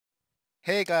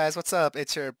Hey guys, what's up?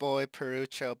 It's your boy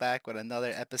Perucho back with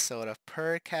another episode of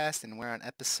Percast, and we're on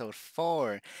episode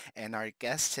 4. And our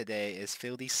guest today is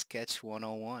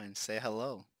fieldysketch101. Say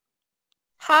hello.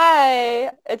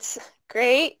 Hi, it's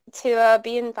great to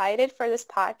be invited for this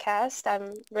podcast.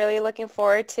 I'm really looking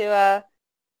forward to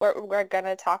what we're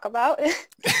gonna talk about.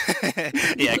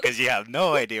 Yeah, because you have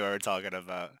no idea what we're talking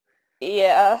about.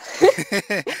 Yeah,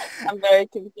 I'm very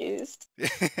confused.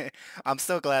 I'm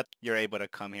so glad you're able to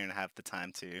come here and have the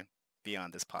time to be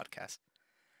on this podcast.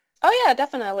 Oh yeah,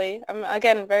 definitely. I'm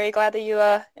again very glad that you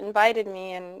invited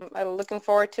me, and I'm looking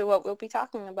forward to what we'll be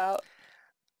talking about.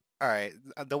 All right,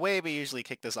 the way we usually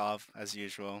kick this off, as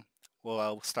usual, well,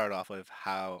 I'll start off with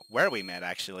where we met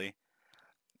actually,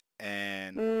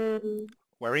 and Mm,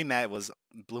 where we met was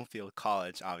Bloomfield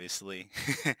College, obviously.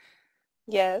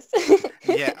 yes.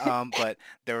 Yeah, but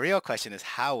the real question is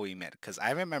how we met, because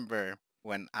I remember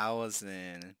when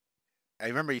I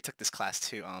remember you took this class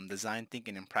too, design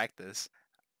thinking and practice.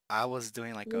 I was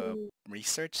doing like a Mm,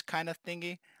 research kind of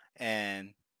thingy,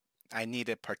 and I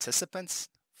needed participants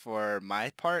for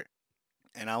my part,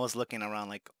 and I was looking around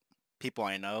like people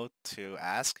I know to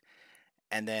ask,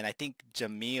 and then I think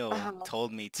Jamil uh,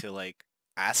 told me to like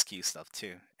ask you stuff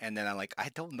too, and then I'm like, I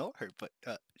don't know her, but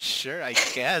sure, I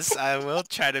guess I will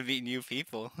try to meet new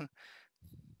people.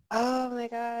 oh my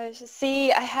gosh.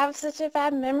 See, I have such a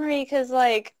bad memory because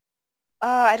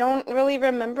I don't really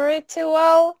remember it too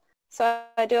well, so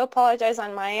I do apologize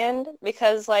on my end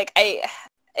because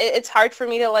it's hard for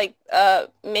me to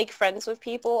make friends with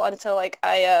people until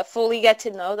I fully get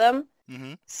to know them.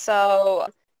 hmm So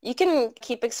you can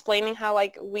keep explaining how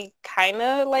we kind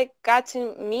of got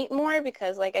to meet more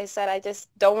because like I said, I just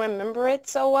don't remember it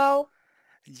so well.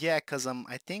 Yeah, cause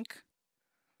I think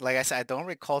like I said, I don't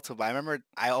recall too, but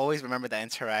I always remember that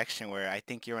interaction where I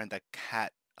think you were in the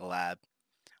cat lab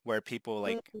where people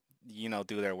like Mm,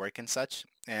 do their work and such,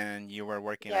 and you were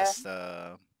working yeah. as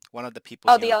one of the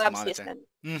people's Oh, the to lab monitor. assistant.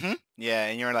 Yeah,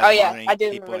 and you were Oh like yeah, I monitoring do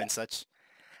people remember and that. such.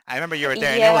 I remember you were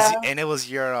there, and Yeah.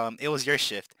 it was your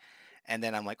shift, and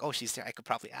then I'm like, oh, she's there. I could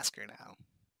probably ask her now,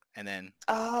 and then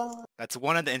Oh. that's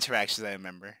one of the interactions I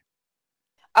remember.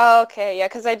 Oh, okay, yeah,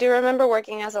 because I do remember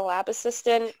working as a lab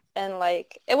assistant and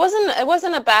it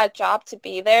wasn't a bad job to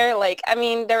be there. Like I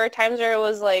mean, there were times where it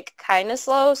was like kind of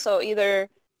slow, so either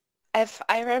if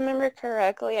I remember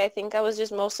correctly, I think I was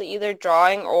just mostly either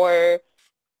drawing or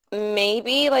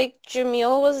maybe like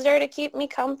Jamil was there to keep me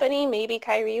company. Maybe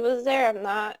Kyrie was there. I'm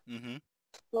not hmm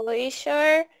fully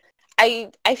sure.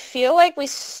 I feel like we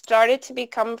started to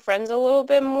become friends a little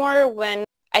bit more when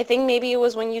I think maybe it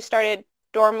was when you started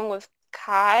dorming with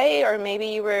Kai or maybe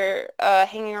you were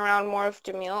hanging around more with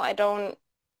Jamil. I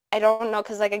don't know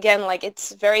because like again like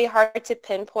it's very hard to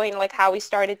pinpoint like how we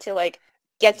started to like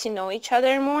get to know each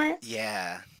other more.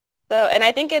 Yeah. So and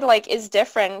I think it like is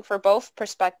different for both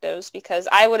perspectives because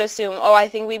I would assume oh I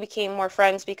think we became more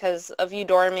friends because of you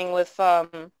dorming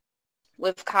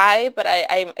with Kai, but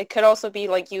I it could also be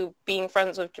like you being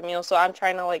friends with Jamil. So I'm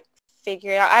trying to like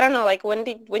figure it out. I don't know, like when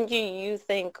do you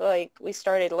think like we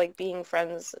started like being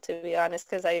friends? To be honest,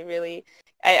 because I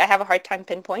have a hard time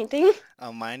pinpointing.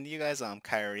 Mind you guys,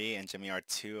 Kyrie and Jimmy are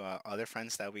two other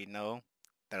friends that we know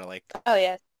that are like Oh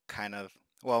yeah. kind of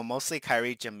well, mostly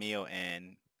Kyrie, Jamil,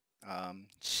 and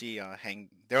she hang.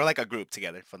 They're like a group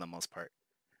together for the most part.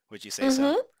 Would you say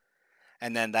so? Mm-hmm.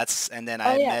 And then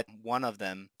Oh I yeah. met one of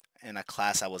them in a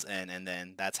class I was in, and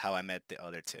then that's how I met the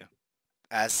other two.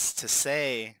 As to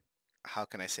say, how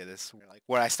can I say this? Like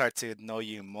where I start to know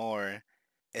you more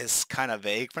is kind of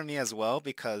vague for me as well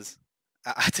because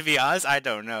to be honest, I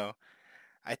don't know.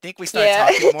 I think we started Yeah.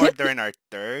 talking more during our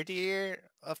third year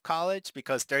of college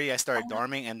because third year I started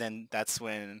dorming, and then that's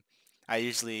when I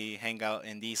usually hang out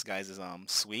in these guys'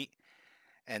 suite,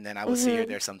 and then I would see her Mm-hmm.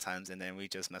 there sometimes, and then we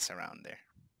just mess around there.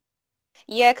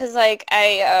 Yeah, 'cause like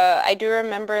I do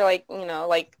remember like, you know,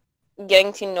 like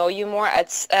getting to know you more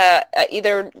at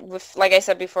either with like I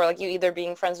said before, like you either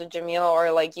being friends with Jamil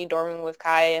or like you dorming with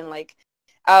Kai and like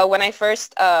when I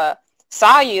first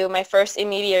saw you, my first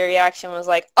immediate reaction was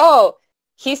like, "Oh,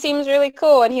 he seems really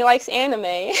cool and he likes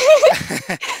anime."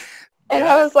 And Yeah.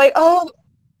 I was like, "Oh,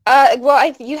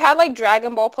 well, you had like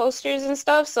Dragon Ball posters and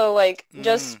stuff, so like Mm.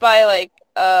 just by like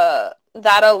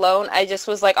that alone, I just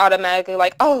was like automatically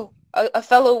like, oh, a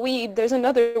fellow weeb. There's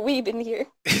another weeb in here.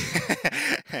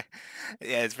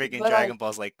 Yeah, it's freaking But like, Dragon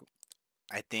Ball's like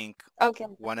I think okay.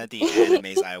 one of the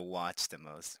animes I watched the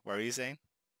most. What were you saying?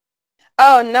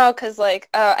 Oh no, because like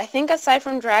I think aside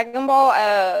from Dragon Ball,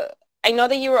 I know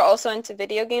that you were also into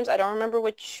video games. I don't remember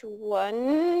which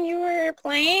one you were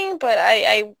playing, but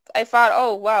I thought,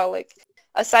 oh wow, like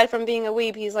aside from being a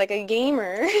weeb, he's like a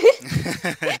gamer.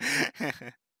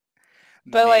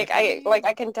 But Maybe.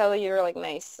 I can tell you're like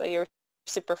nice. So you're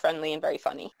super friendly and very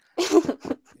funny.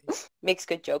 Makes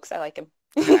good jokes. I like him.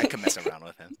 I could mess around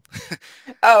with him.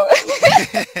 Oh.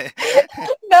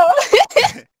 No.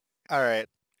 All right.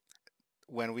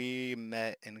 When we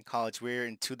met in college, we were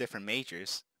in two different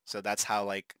majors. So that's how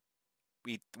like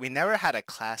we never had a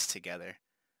class together.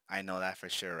 I know that for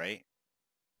sure, right?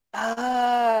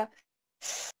 Uh,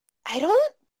 I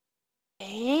don't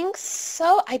think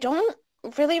so. I don't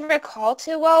really recall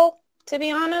too well, to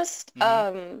be honest. Hmm.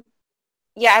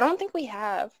 Yeah, I don't think we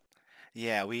have.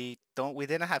 Yeah, we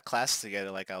didn't have classes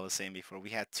together like I was saying before. We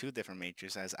had two different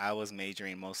majors as I was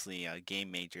majoring mostly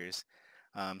game majors.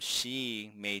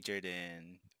 She majored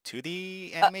in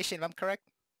 2D Uh, animation, if I'm correct.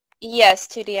 yes,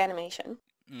 2D animation.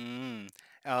 Mm.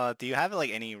 Do you have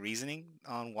like any reasoning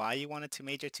on why you wanted to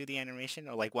major 2D animation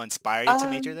or like what inspired you to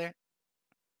major Um, there?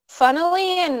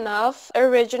 Funnily enough,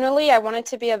 originally I wanted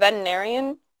to be a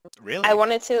veterinarian. I Really?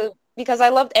 wanted to because I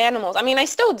loved animals. I mean, I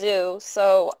still do.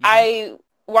 So Hmm. I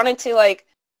wanted to like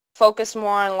focus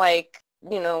more on like,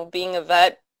 being a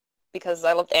vet because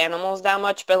I loved animals that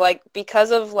much. But like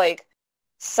because of like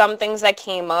some things that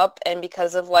came up and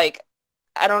because of like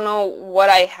I don't know what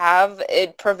I have,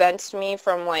 it prevents me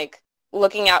from like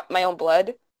looking at my own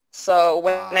blood. So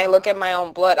when I look at Ah. my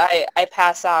own blood, I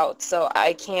pass out. So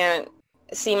I can't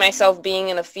see myself being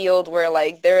in a field where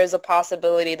like there is a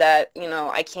possibility that,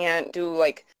 I can't do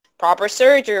like proper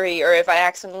surgery or if I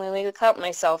accidentally cut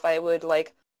myself, I would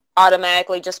like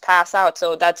automatically just pass out.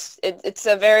 So it's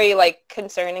a very like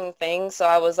concerning thing. So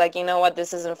I was like, you know what,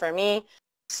 this isn't for me.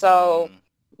 So Mm.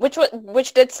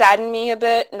 which did sadden me a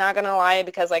bit, not gonna lie,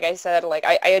 because like I said, like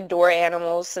I adore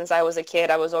animals since I was a kid.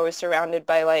 I was always surrounded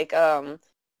by like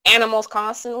animals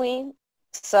constantly.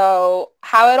 So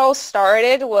how it all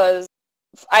started was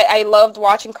I loved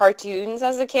watching cartoons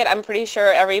as a kid. I'm pretty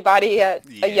sure everybody at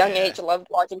a young Yeah. age loved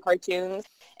watching cartoons.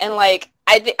 And like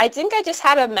I think I just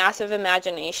had a massive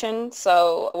imagination.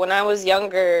 So when I was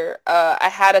younger, I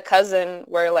had a cousin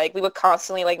where like we would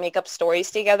constantly like make up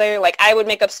stories together. Like I would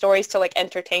make up stories to like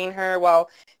entertain her while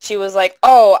she was like,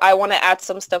 "Oh, I want to add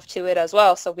some stuff to it as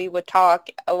well." So we would talk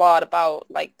a lot about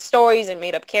like stories and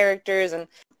made up characters and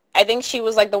I think she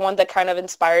was like the one that kind of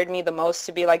inspired me the most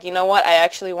to be like, you know what, I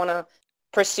actually want to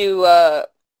pursue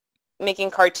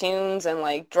making cartoons and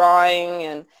like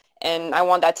drawing and I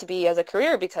want that to be as a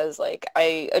career because like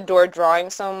I adored drawing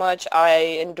so much. Not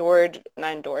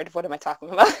endured, what am I talking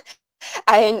about?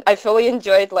 I fully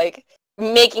enjoyed like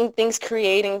making things,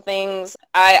 creating things.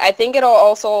 I think it'll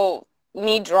also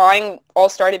me drawing all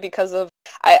started because of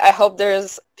I hope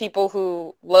there's people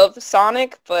who love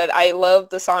Sonic, but I love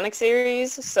the Sonic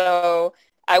series, so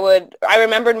I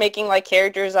remembered making like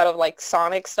characters out of like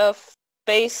Sonic stuff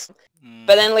base.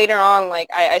 But Mm. then later on, like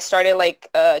I started like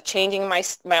changing my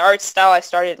art style. I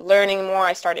started learning more.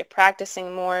 I started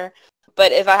practicing more.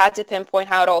 But if I had to pinpoint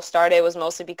how it all started, it was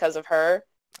mostly because of her.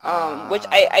 Which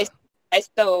Ah. I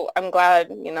still I'm glad,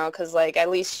 because like at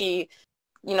least she,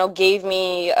 gave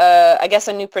me I guess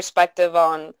a new perspective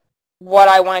on what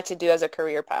I wanted to do as a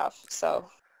career path. So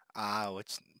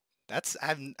Which that's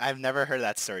I've never heard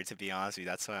that story to be honest with you.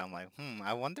 That's why I'm like,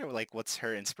 I wonder like what's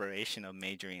her inspiration of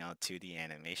majoring on 2D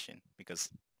animation because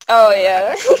we oh never had yeah.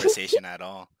 that conversation at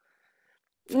all.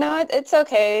 No, it's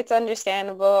okay. It's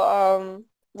understandable.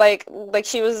 Like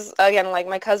she was again, like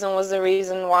my cousin was the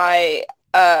reason why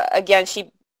again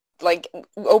she like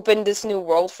opened this new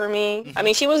world for me. I Hmm.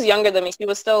 mean, she was younger than me. She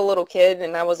was still a little kid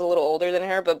and I was a little older than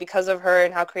her, but because of her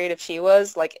and how creative she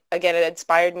was, like again, it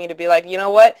inspired me to be like, you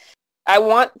know what? I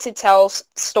want to tell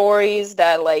stories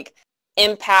that like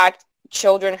impact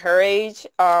children her age.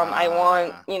 I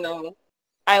want, Ah.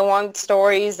 I want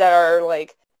stories that are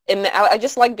like I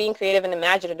just like being creative and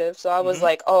imaginative. So I was Hmm.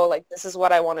 like, oh, like this is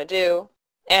what I want to do.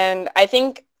 And I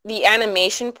think the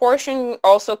animation portion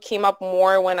also came up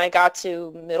more when I got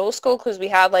to middle school because we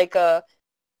had like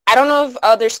I don't know if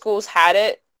other schools had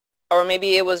it or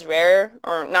maybe it was rare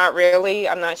or not really.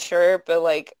 I'm not sure, but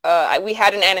like we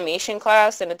had an animation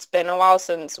class and it's been a while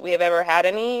since we have ever had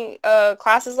any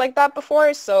classes like that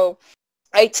before. So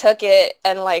I took it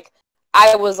and like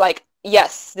I was like,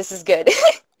 yes, this is good.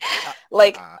 Uh,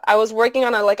 Like uh, I was working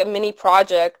on a mini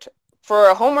project for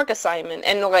a homework assignment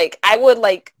and like I would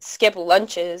like skip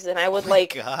lunches and I oh would my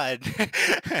like God.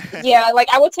 yeah, like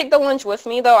I would take the lunch with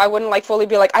me though. I wouldn't like fully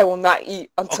be like I will not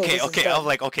eat until Okay, this is okay. I'm done.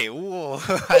 like, okay, whoa.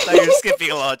 I thought you were skipping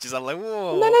lunches. I'm like,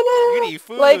 No, whoa, no, you're gonna no. eat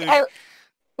Like food. I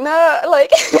no,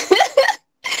 like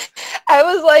I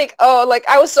was like, oh, like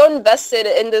I was so invested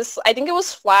in this. I think it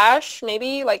was Flash,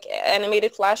 maybe like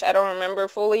animated Flash. I don't remember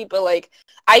fully, but like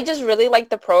I just really liked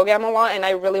the program a lot, and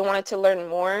I really wanted to learn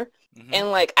more. Hmm.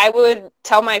 And like I would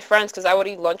tell my friends because I would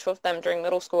eat lunch with them during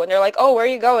middle school, and they're like, "Oh, where are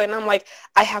you going?" And I'm like,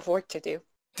 "I have work to do."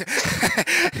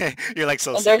 You're like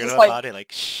so And they're secretive just like, about it,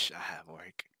 like, shh, I have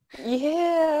work.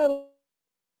 "Yeah."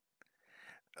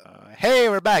 Hey,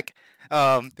 we're back.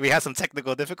 We had some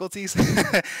technical difficulties,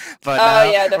 but Oh now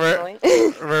yeah, we're definitely.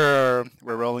 we're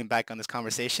rolling back on this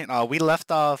conversation. We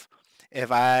left off,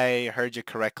 if I heard you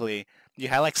correctly, you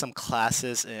had like some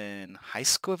classes in high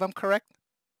school, if I'm correct.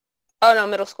 Oh no,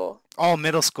 middle school. Oh,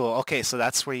 middle school. Okay, so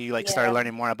that's where you like started Yeah.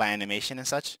 learning more about animation and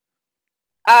such.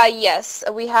 Yes,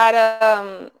 we had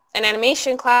an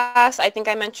animation class. I think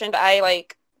I mentioned I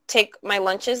like take my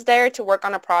lunches there to work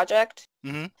on a project.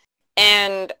 Mm-hmm.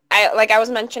 And I was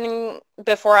mentioning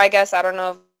before, I guess, I don't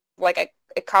know if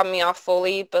it caught me off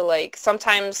fully, but like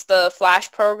sometimes the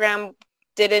Flash program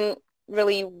didn't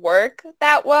really work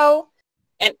that well.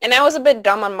 And I was a bit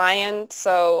dumb on my end,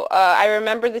 so I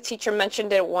remember the teacher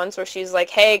mentioned it once where she's like,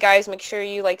 "Hey guys, make sure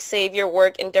you like save your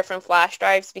work in different flash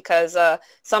drives because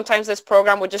sometimes this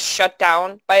program would just shut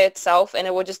down by itself and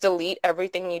it would just delete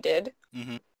everything you did."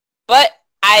 Mm-hmm. But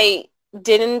I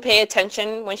didn't pay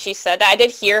attention when she said that. I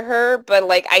did hear her, but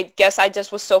like I guess I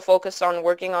just was so focused on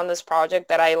working on this project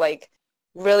that I like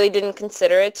really didn't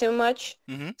consider it too much.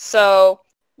 Mm-hmm. So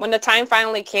when the time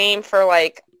finally came for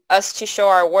like us to show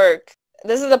our work,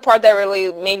 this is the part that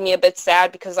really made me a bit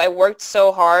sad because I worked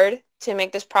so hard to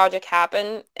make this project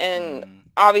happen and Mm.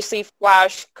 obviously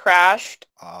Flash crashed.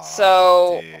 Oh,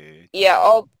 So dude. yeah,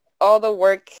 all the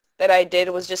work that I did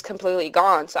was just completely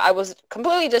gone. So I was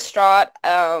completely distraught.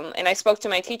 And I spoke to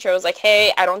my teacher. I was like,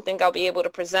 "Hey, I don't think I'll be able to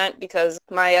present because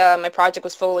my project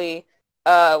was fully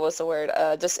what's the word?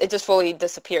 Just fully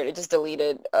disappeared. It just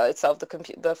deleted itself.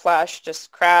 The flash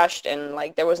just crashed, and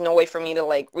like there was no way for me to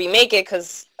like remake it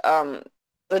because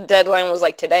the deadline was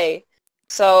like today.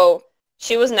 So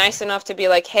she was nice enough to be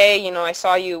like, "Hey, I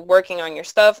saw you working on your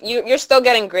stuff. You're still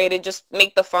getting graded. Just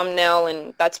make the thumbnail,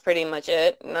 and that's pretty much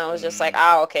it." And I was just like, Mm.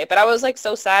 "Ah, okay." But I was like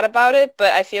so sad about it.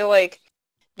 But I feel like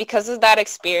because of that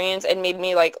experience, it made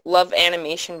me like love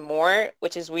animation more,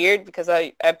 which is weird because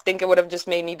I think it would have just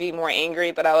made me be more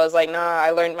angry. But I was like, nah,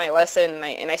 I learned my lesson,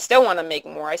 and I still want to make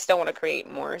more. I still want to create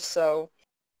more. So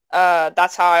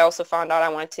that's how I also found out I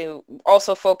wanted to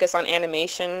also focus on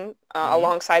animation Mm-hmm.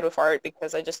 alongside with art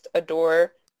because I just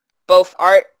adore both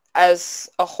art as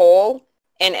a whole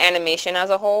and animation as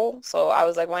a whole. So I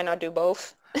was like, why not do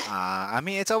both? I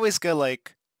mean, it's always good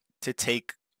like to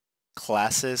take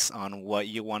classes on what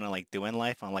you want to like do in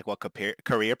life, on like what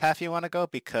career path you want to go,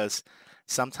 because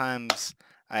sometimes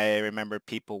I remember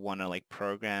people want to like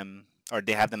program, or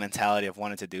they have the mentality of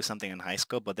wanting to do something in high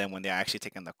school, but then when they're actually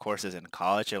taking the courses in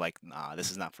college, they're like, nah,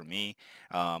 this is not for me.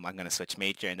 I'm gonna switch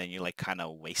major, and then you're like kind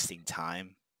of wasting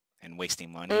time and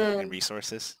wasting money and Mm,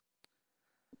 resources.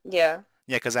 yeah.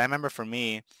 Yeah, because I remember for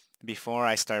me, before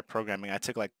I started programming, I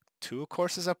took like two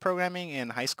courses of programming in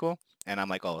high school, and I'm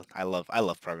like, oh, I love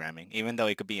programming, even though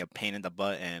it could be a pain in the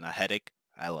butt and a headache.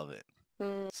 I love it.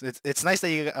 Mm. So it's nice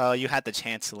that you had the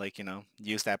chance to like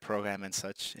use that program and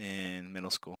such in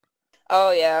middle school.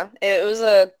 Oh yeah, it was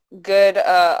a good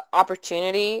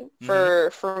opportunity Hmm.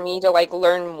 for me to like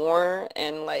learn more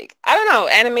and like I don't know,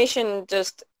 animation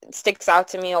just sticks out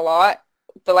to me a lot.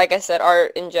 But like I said,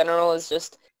 art in general is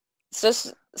just it's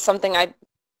just something I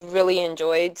really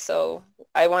enjoyed, so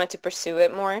I wanted to pursue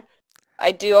it more.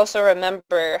 I do also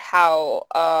remember how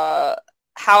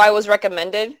I was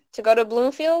recommended to go to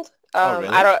Bloomfield. Oh,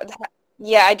 I really? don't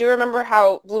Yeah, I do remember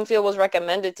how Bloomfield was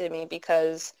recommended to me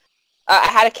because I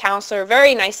had a counselor,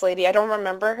 very nice lady. I don't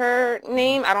remember her Hmm.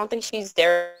 name. I don't think she's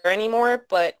there anymore,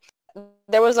 but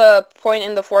there was a point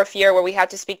in the fourth year where we had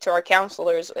to speak to our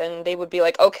counselors and they would be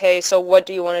like, okay, so what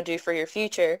do you want to do for your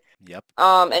future? Yep.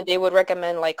 And they would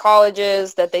recommend like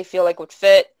colleges that they feel like would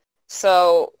fit.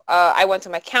 So I went to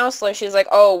my counselor. She's like,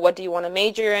 oh, what do you want to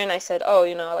major in? I said, oh,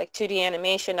 like 2D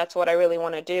animation. That's what I really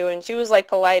want to do. And she was like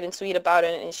polite and sweet about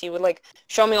it. And she would like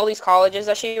show me all these colleges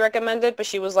that she recommended. But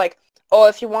she was like, oh,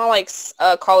 if you want like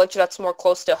a college that's more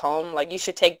close to home, like you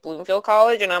should take Bloomfield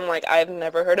College. And I'm like, I've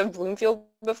never heard of Bloomfield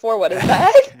before. What is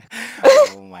that?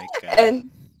 Oh my God. And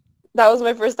that was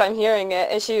my first time hearing it,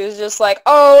 and she was just like,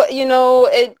 oh,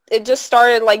 it just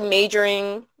started like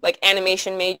majoring like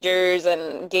animation majors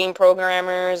and game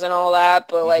programmers and all that,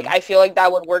 but like Hmm. I feel like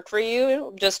that would work for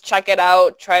you. Just check it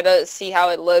out, try to see how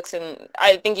it looks, and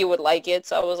I think you would like it.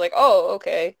 So I was like, oh,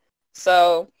 okay.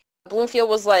 So Bloomfield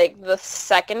was like the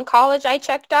second college I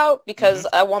checked out Hmm. because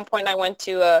at one point I went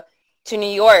to to New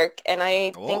York, and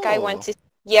I think I went Oh. to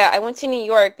yeah, I went to New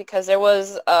York because there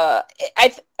was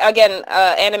again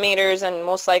animators and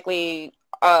most likely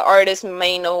artists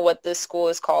may know what this school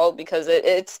is called because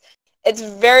it's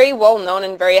very well known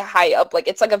and very high up. Like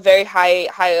it's like a very high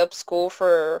up school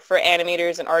for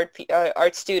animators and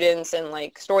art students and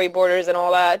like storyboarders and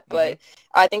all that. Mm-hmm. But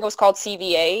I think it was called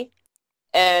CVA.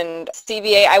 And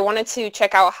CVA, I wanted to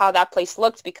check out how that place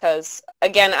looked because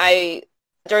again, I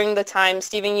during the time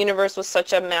Steven Universe was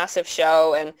such a massive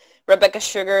show and Rebecca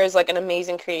Sugar is like an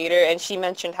amazing creator and she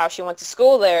mentioned how she went to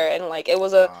school there and like it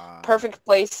was a Uh, perfect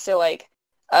place to like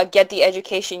get the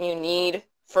education you need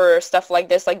for stuff like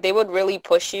this. Like they would really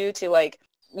push you to like,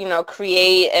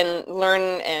 create and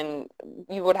learn and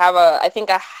you would have I think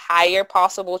a higher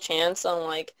possible chance on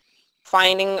like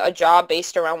finding a job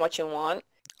based around what you want.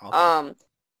 okay. Um,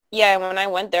 yeah, when I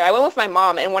went there, I went with my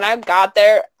mom, and when I got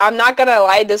there, I'm not gonna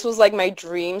lie, this was like my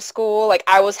dream school. Like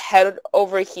I was head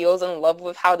over heels in love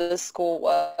with how this school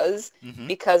was Mm-hmm.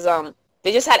 because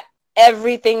they just had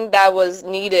everything that was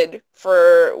needed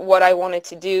for what I wanted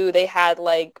to do. They had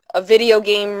like a video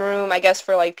game room, I guess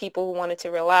for like people who wanted to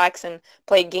relax and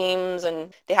play games,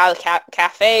 and they had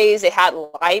cafes, they had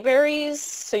libraries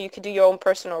so you could do your own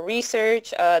personal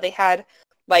research. They had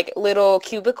like little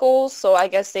cubicles, so I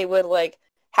guess they would like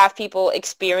have people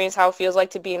experience how it feels like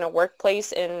to be in a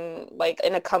workplace in like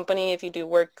in a company if you do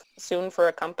work soon for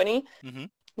a company. Mm-hmm.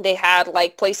 They had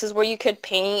like places where you could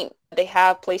paint. They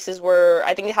have places where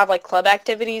I think they have like club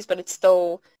activities, but it's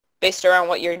still based around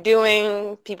what you're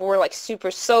doing. People were like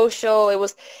super social. It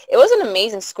was an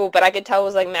amazing school, but I could tell it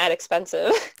was like mad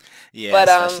expensive. Yeah, But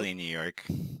especially in New York.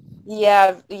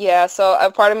 yeah, yeah. So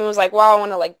a part of me was like, wow, I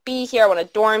want to like be here. I want to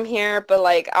dorm here. But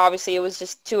like, obviously it was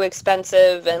just too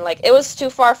expensive and like it was too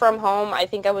far from home. I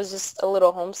think I was just a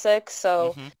little homesick.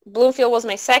 So Mm-hmm. Bloomfield was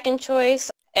my second choice.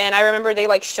 And I remember they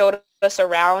like showed us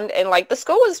around and like the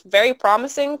school was very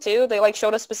promising too. They like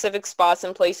showed us specific spots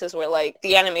and places where like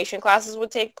the animation classes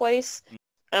would take place.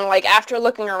 And like after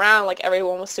looking around, like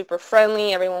everyone was super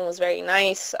friendly. Everyone was very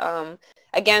nice.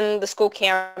 Again, the school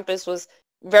campus was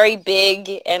very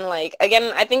big and like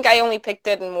again I think I only picked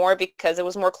it more because it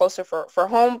was more closer for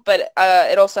home but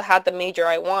it also had the major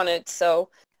I wanted so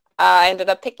I ended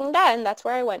up picking that and that's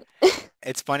where I went.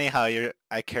 It's funny how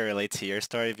I can relate to your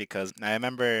story because I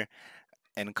remember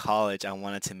in college I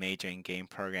wanted to major in game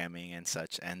programming and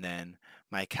such, and then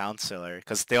my counselor,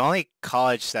 because the only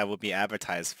college that would be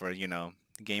advertised for,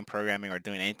 game programming or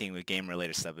doing anything with game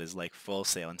related stuff is like Full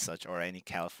Sail and such or any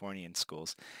Californian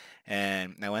schools.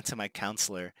 And I went to my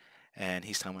counselor and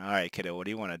he's telling me, all right, kiddo, what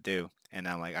do you want to do? And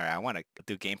I'm like, all right, I want to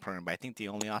do game programming, but I think the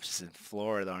only options in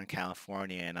Florida or in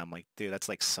California. And I'm like, dude, that's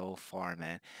like so far,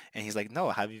 man. And he's like, no,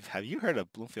 have you heard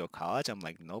of Bloomfield College? I'm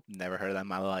like, nope, never heard of that in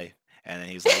my life. And then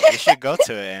he's like, you should go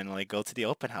to it and like go to the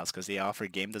open house because they offer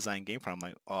game design game pro. I'm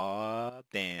like, oh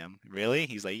damn, really?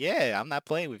 He's like, yeah, I'm not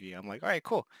playing with you. I'm like, all right,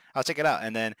 cool, I'll check it out.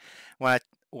 And then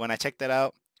when I checked that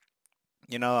out,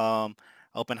 you know,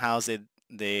 open house,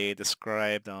 they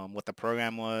described what the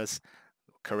program was,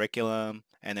 curriculum,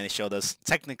 and then they showed us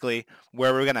technically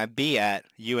where we're gonna be at,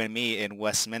 you and me in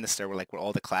Westminster, where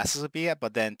all the classes would be at.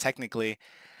 But then technically,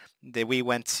 we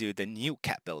went to the new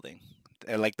CAT building.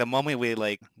 Like the moment we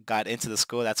like got into the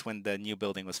school, that's when the new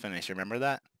building was finished. Remember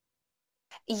that?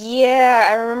 Yeah,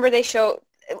 I remember they showed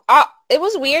it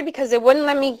was weird because they wouldn't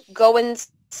let me go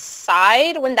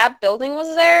inside when that building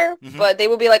was there Hmm. but they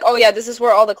would be like oh yeah this is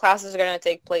where all the classes are going to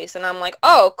take place and I'm like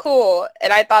oh cool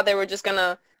and I thought they were just going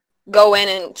to go in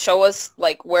and show us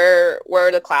like where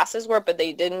the classes were, but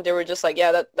they didn't. They were just like,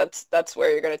 yeah, that's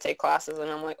where you're gonna take classes,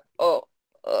 and I'm like, oh,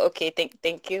 okay,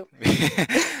 thank you.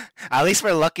 At least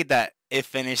we're lucky that it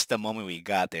finished the moment we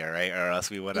got there, right? Or else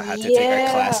we would have had to take our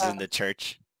classes in Yeah. the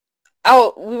church.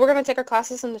 Oh, we were gonna take our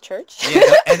classes in the church? Yeah,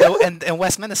 and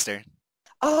Westminster.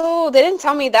 Oh, they didn't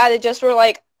tell me that. They just were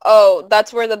like, oh,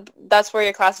 that's where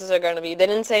your classes are gonna be. They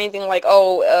didn't say anything like,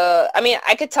 oh, I mean,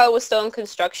 I could tell it was still in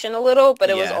construction a little, but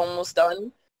it was Yeah. almost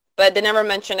done. But they never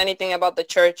mentioned anything about the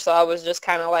church, so I was just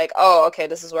kind of like, oh, okay,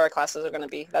 this is where our classes are gonna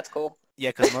be. That's cool. Yeah,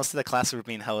 because most of the classes were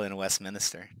being held in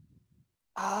Westminster.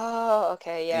 Oh,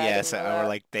 okay, yeah, I Yeah, didn't so know I were that.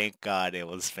 like, thank God it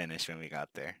was finished when we got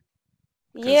there.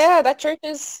 Because, Yeah, that church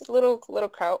is a little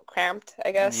cramped,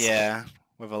 I guess. yeah,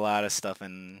 with a lot of stuff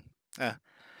and uh,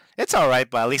 it's all right,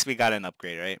 but at least we got an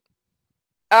upgrade, right?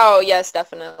 Oh, yes,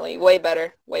 definitely. Way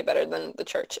better than the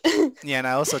church. Yeah, and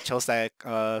I also chose that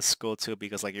school too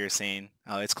because, like you were saying,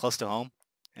 it's close to home.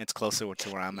 It's closer to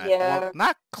where I'm at. Well, Yeah.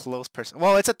 not close person.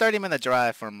 Well, it's a 30-minute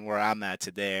drive from where I'm at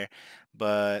to there,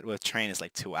 but with train it's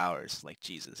like 2 hours. Like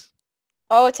Jesus.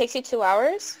 Oh, it takes you 2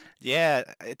 hours? Yeah,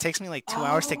 it takes me like 2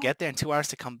 hours to Oh. get there and 2 hours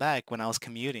to come back when I was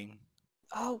commuting.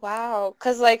 Oh wow.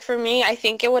 Cause like for me, I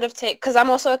think it would have taken, cause I'm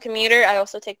also a commuter. I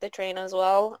also take the train as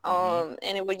well. Hmm.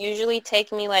 And it would usually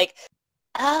take me like,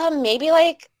 maybe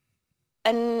like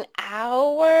an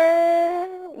hour.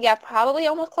 Yeah, probably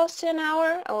almost close to an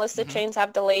hour, unless the Hmm. trains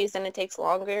have delays and it takes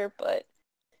longer. But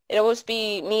it always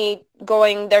be me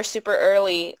going there super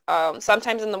early,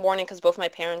 sometimes in the morning because both my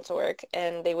parents work,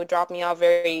 and they would drop me off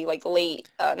very like late,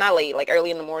 not late, like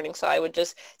early in the morning. So I would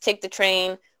just take the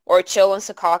train or chill in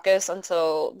Secaucus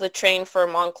until the train for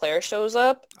Montclair shows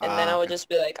up, and then I would Okay. just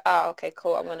be like, oh, okay,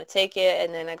 cool, I'm gonna take it,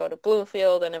 and then I go to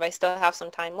Bloomfield, and if I still have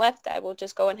some time left, I will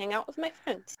just go and hang out with my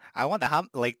friends. I wonder how,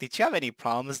 like, did you have any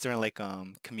problems during like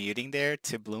commuting there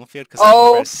to Bloomfield? Because I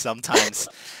remember Oh, sometimes,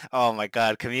 oh my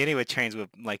God, commuting with trains would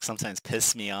like sometimes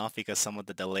piss me off because some of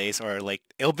the delays or like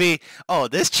it'll be, oh,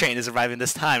 this train is arriving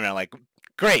this time, and I'm like,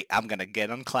 great, I'm gonna get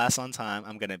on class on time,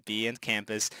 I'm gonna be in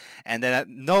campus, and then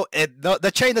no,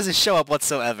 the train doesn't show up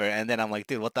whatsoever, and then I'm like,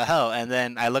 dude, what the hell? And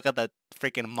then I look at the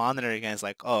freaking monitor again, it's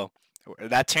like, oh.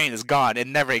 That train is gone. It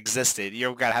never existed.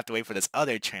 You're gonna have to wait for this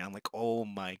other train. I'm like, oh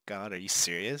my God, are you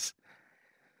serious?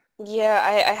 yeah,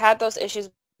 I had those issues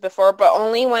before, but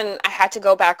only when I had to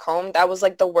go back home. That was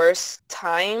like the worst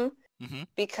time Hmm.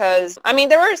 because I mean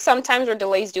there were some times where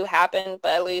delays do happen,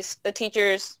 but at least the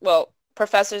teachers, well,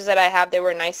 professors that I have, they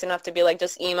were nice enough to be like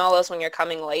just email us when you're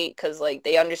coming late because like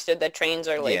they understood that trains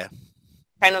are Yeah. like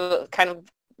kind of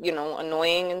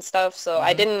annoying and stuff. So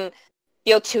I Hmm. didn't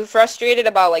feel too frustrated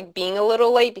about like being a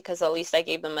little late because at least I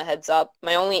gave them a heads up.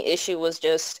 My only issue was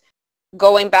just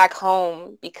going back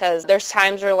home because there's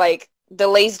times where like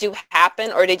delays do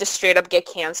happen or they just straight up get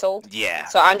canceled. Yeah.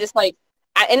 So I'm just like,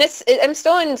 I'm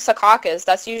still in Secaucus.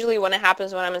 That's usually when it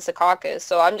happens when I'm in Secaucus.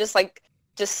 So I'm just like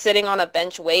just sitting on a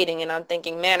bench waiting, and I'm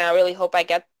thinking, man, I really hope I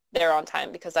get there on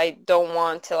time because I don't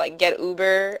want to like get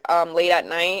Uber late at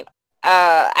night.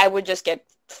 I would just get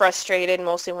frustrated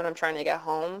mostly when I'm trying to get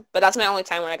home. But that's my only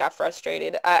time when I got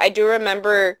frustrated. I do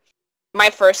remember my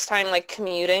first time like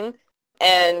commuting,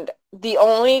 and the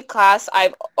only class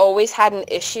I've always had an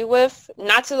issue with,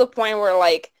 not to the point where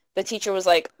like the teacher was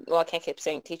like, well, I can't keep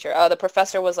saying teacher. The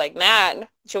professor was like mad.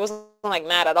 She wasn't like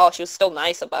mad at all. She was still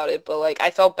nice about it, but like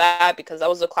I felt bad because that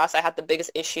was the class I had the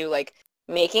biggest issue like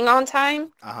making on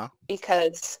time Uh-huh.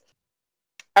 because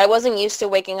I wasn't used to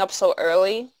waking up so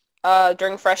early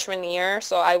during freshman year.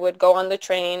 So I would go on the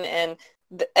train, and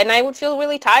I would feel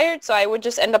really tired. So I would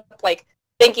just end up like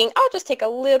thinking I'll just take a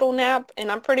little nap,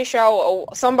 and I'm pretty sure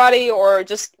somebody or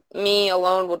just me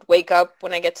alone would wake up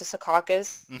when I get to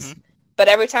Secaucus. Hmm. But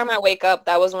every time I wake up,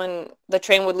 that was when the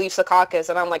train would leave Secaucus,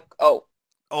 and I'm like, oh.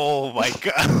 Oh my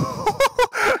God.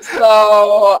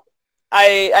 So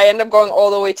I end up going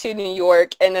all the way to New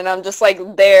York, and then I'm just like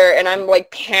there, and I'm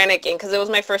like panicking because it was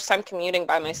my first time commuting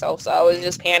by myself. So I was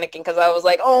just Hmm. panicking because I was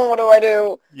like, oh, what do I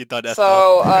do? You thought effed up.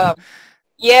 So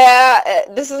yeah,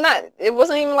 this is not. It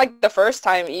wasn't even like the first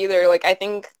time either. Like I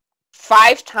think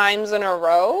 5 times in a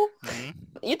row. Hmm.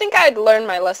 You think I'd learn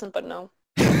my lesson, but no.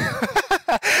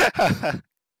 uh,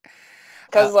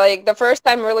 Because like the first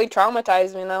time really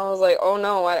traumatized me, and I was like, oh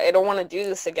no, I don't want to do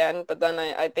this again. But then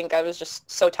I think I was just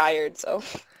so tired. So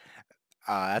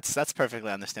that's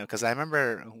perfectly understandable because I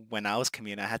remember when I was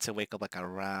commuting, I had to wake up like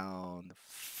around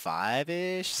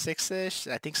 5-ish, 6-ish,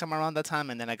 I think somewhere around that time,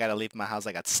 and then I gotta leave my house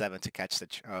like at 7 to catch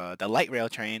the light rail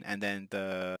train and then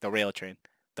the rail train,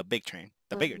 the big train,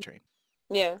 the bigger mhm. train.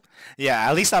 Yeah. Yeah,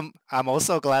 at least I'm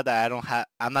also glad that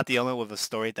I'm not the only one with a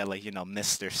story that like,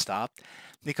 missed their stop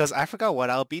because I forgot what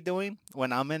I'll be doing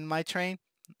when I'm in my train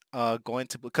going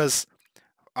to because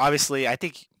obviously I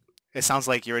think it sounds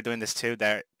like you were doing this too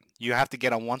that you have to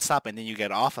get on one stop and then you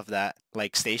get off of that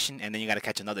like station and then you got to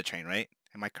catch another train, right?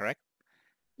 Am I correct?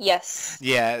 Yes.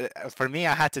 Yeah, for me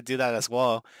I had to do that as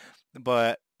well,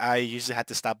 but I usually had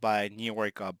to stop by New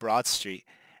York Broad Street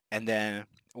and then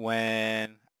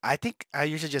when I think I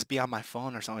usually just be on my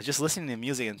phone or something, just listening to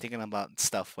music and thinking about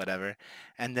stuff, whatever.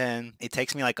 And then it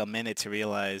takes me like a minute to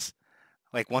realize,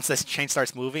 like once this train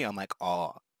starts moving, I'm like,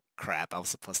 oh crap, I'm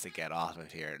supposed to get off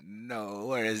of here. No,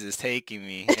 where is this taking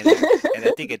me? And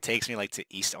I think it takes me like to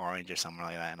East Orange or something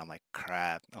like that. And I'm like,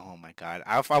 crap, oh my God.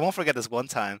 I won't forget this one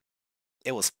time.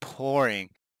 It was pouring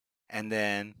and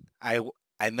then I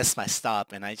missed my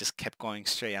stop and I just kept going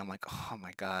straight. I'm like, oh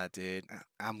my God, dude,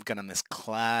 I'm gonna miss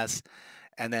class.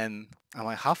 And then I'm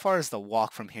like, how far is the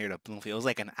walk from here to Bloomfield? It was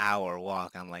like an hour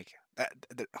walk. I'm like,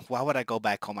 why would I go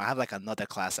back home? I have like another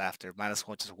class after. Might as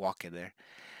well just walk in there.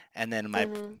 And then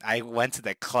hmm I went to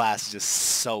the class just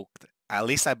soaked. At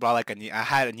least I brought like I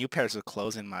had a new pair of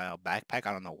clothes in my backpack.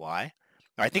 I don't know why.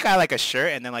 Or I think I had like a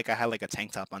shirt and then like I had like a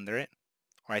tank top under it.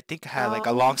 Or I think I had like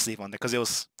a long Um, sleeve on there because it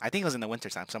was, I think it was in the winter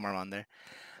time, somewhere around there.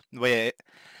 But yeah,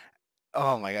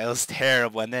 oh my God, it was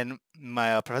terrible. And then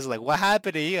my professor was like, "What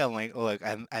happened to you?" I'm like, "Look,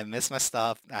 I missed my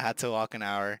stop. I had to walk an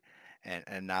hour,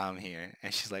 and now I'm here."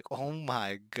 And she's like, "Oh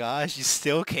my gosh, you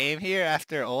still came here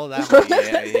after all that?" I'm like,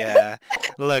 "Yeah, yeah."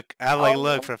 Look, I'm like,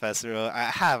 "Look, oh, professor, I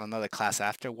have another class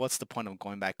after. What's the point of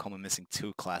going back home and missing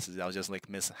two classes? I'll just like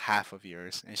miss half of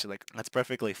yours." And she's like, "That's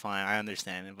perfectly fine. I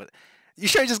understand it, but you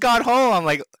should have just got home." I'm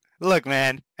like, "Look,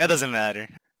 man, it doesn't matter."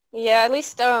 yeah, at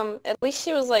least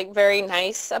she was like very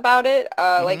nice about it.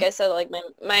 Like Hmm. I said, like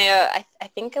I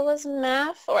think it was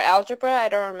math or algebra, I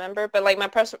don't remember, but like my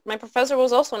professor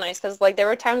was also nice because like there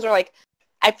were times where like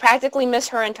I practically missed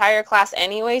her entire class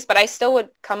anyways, but I still would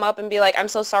come up and be like, I'm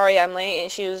so sorry I'm late,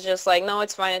 and she was just like, no,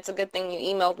 it's fine, it's a good thing you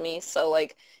emailed me. So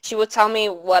like she would tell me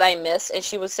what I missed, and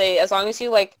she would say, as long as you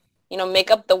like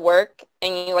make up the work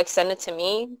and you like send it to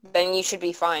me, then you should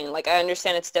be fine. Like I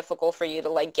understand it's difficult for you to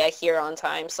like get here on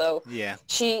time. So Yeah.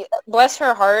 she, bless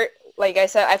her heart, like I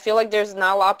said, I feel like there's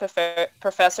not a lot of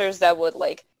professors that would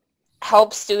like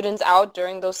help students out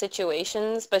during those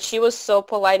situations, but she was so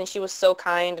polite and she was so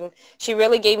kind and she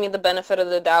really gave me the benefit of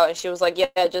the doubt and she was like,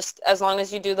 yeah, just as long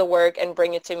as you do the work and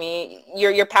bring it to me,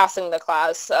 you're passing the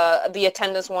class. The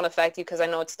attendance won't affect you because I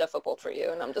know it's difficult for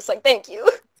you. And I'm just like, thank you.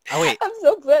 Oh wait, I'm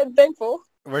so glad, thankful.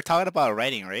 we're talking about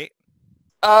writing, right?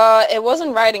 It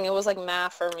wasn't writing, it was like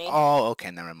math for me. Oh,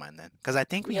 okay, never mind then. Because I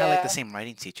think we had like the Yeah. same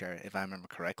writing teacher, if I remember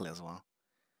correctly as well.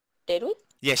 Did we?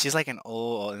 Yeah, she's like an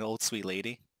old sweet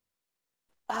lady.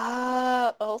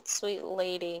 Old sweet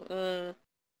lady.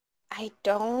 I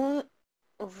don't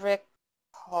recall.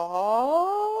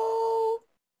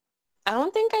 I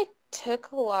don't think I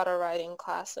took a lot of writing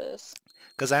classes.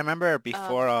 Because I remember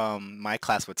before Um, my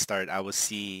class would start, I would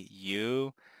see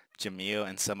you, Jamil,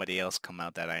 and somebody else come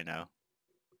out that I know.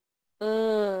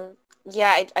 mm,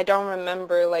 yeah, I don't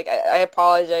remember. Like, I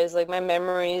apologize. Like, my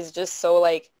memory is just so,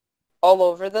 like, all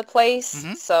over the place.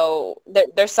 Hmm. So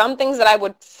there's some things that I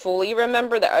would fully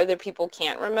remember that other people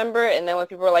can't remember. And then when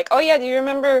people are like, oh, yeah, do you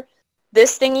remember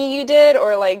this thingy you did?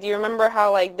 Or, like, do you remember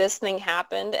how, like, this thing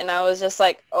happened? And I was just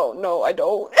like, oh, no, I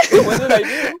don't. What did I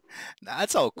do?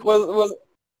 That's all cool. Was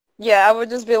Yeah, I would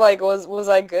just be like, was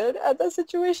I good at that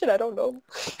situation? I don't know.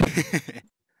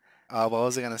 What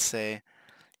was I gonna say?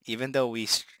 Even though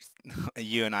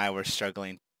you and I were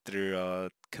struggling through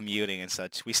commuting and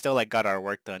such, we still like got our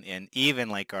work done in even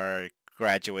like our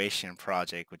graduation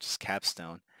project, which is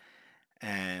capstone.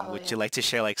 And Oh would yeah. you like to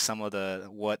share like some of the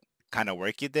what kind of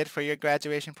work you did for your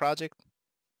graduation project?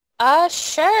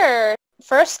 Sure.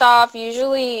 First off,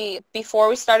 usually before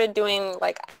we started doing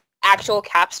like actual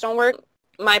capstone work,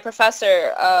 my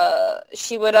professor,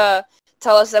 she would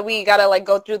tell us that we gotta like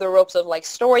go through the ropes of like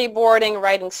storyboarding,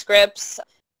 writing scripts,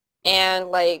 and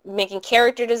like making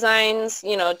character designs,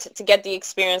 to get the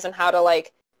experience and how to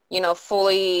like,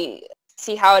 fully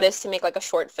see how it is to make like a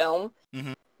short film,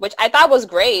 Hmm. which I thought was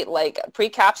great. Like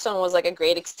pre-capstone was like a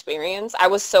great experience. I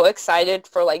was so excited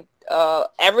for like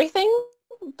everything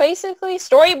basically.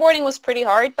 Storyboarding was pretty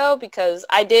hard though because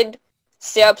I did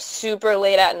stay up super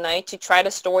late at night to try to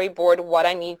storyboard what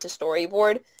I need to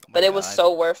storyboard, Oh my but it was God.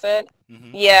 so worth it.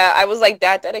 Hmm. Yeah, I was like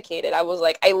that dedicated. I was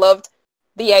like I loved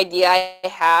the idea I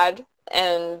had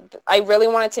and I really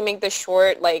wanted to make this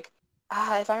short like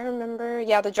if I remember,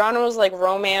 yeah, the genre was like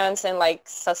romance and like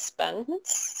suspense.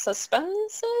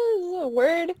 Suspense is a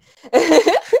word.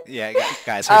 Yeah,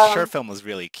 guys, her short um, film was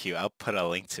really cute. I'll put a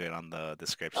link to it on the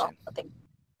oh, description.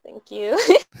 thank you.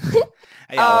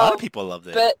 Yeah, a lot of um, people loved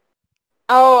it. but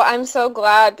oh, I'm so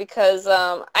glad because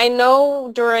I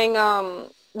know during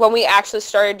when we actually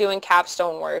started doing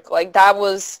capstone work, like that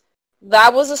was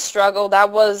a struggle.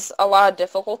 That was a lot of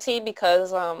difficulty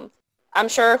because I'm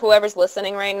sure whoever's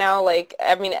listening right now, like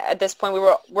I mean at this point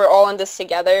we're all in this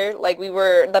together. Like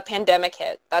the pandemic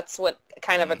hit. That's what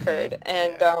kind of occurred.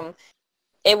 And Yeah.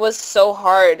 it was so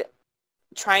hard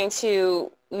trying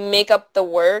to make up the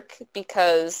work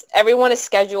because everyone is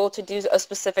scheduled to do a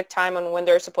specific time on when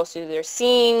they're supposed to do their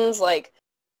scenes, like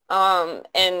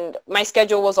and my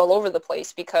schedule was all over the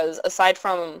place because aside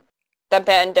from the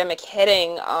pandemic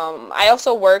hitting, I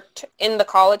also worked in the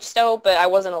college still, but I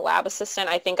wasn't a lab assistant.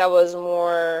 I think I was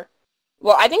more,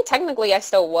 well, I think technically I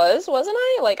still was, wasn't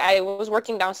I? Like I was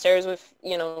working downstairs with,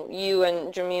 you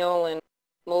and Jamil and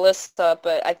Melissa,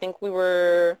 but I think we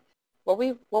were, what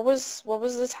was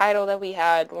the title that we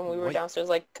had when we were What downstairs?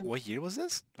 Like, what year was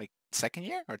this? Like second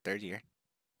year or third year?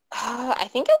 I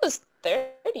think it was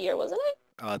third year, wasn't it?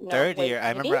 No, Third wait, year. I maybe?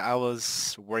 remember I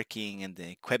was working in the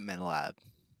equipment lab.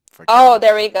 for Oh, drawing.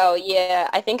 there we go. Yeah,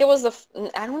 I think it was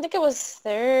I don't think it was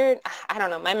third. I don't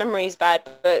know. My memory's bad,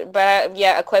 but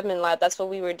yeah, equipment lab. That's what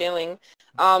we were doing.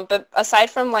 But aside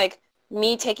from like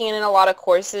me taking in a lot of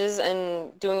courses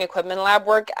and doing equipment lab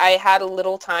work, I had a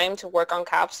little time to work on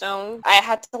capstone. I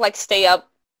had to like stay up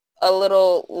a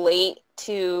little late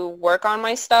to work on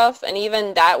my stuff, and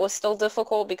even that was still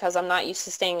difficult because I'm not used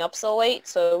to staying up so late.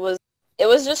 So it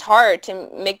was just hard to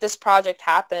make this project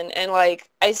happen, and like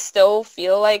I still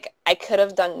feel like I could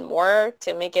have done more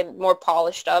to make it more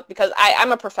polished up because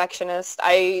I'm a perfectionist.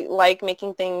 I like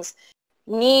making things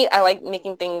neat. I like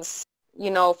making things,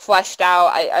 fleshed out.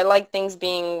 I like things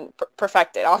being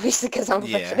perfected, obviously, because I'm a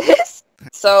Yeah. perfectionist.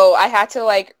 So I had to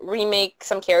like remake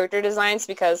some character designs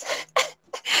because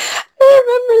I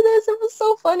remember this. It was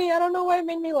so funny. I don't know why it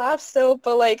made me laugh still,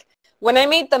 but like when I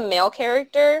made the male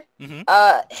character, Hmm.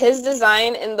 his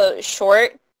design in the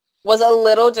short was a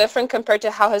little different compared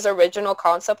to how his original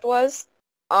concept was.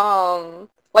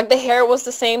 Like the hair was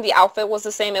the same, the outfit was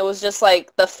the same. It was just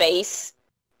like the face,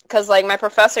 because like my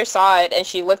professor saw it and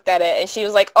she looked at it and she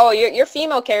was like, "Oh, your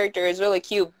female character is really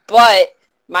cute, but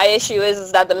my issue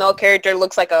is that the male character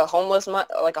looks like a homeless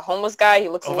guy. He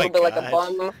looks a Oh my little bit like a gosh.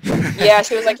 bum." Yeah,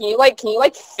 she was like, "Can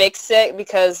you fix it,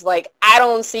 because like I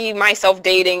don't see myself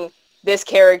dating this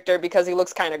character because he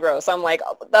looks kind of gross." I'm like,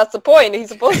 "Oh, that's the point. He's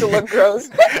supposed to look gross."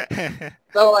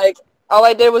 So like all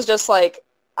I did was just like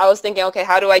I was thinking, okay,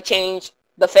 how do I change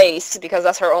the face, because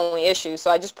that's her only issue.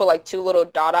 So I just put like two little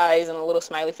dot eyes and a little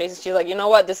smiley face. And she's like, you know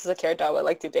what? This is a character I would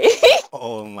like to date.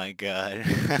 Oh my god.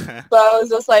 So I was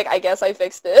just like, I guess I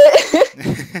fixed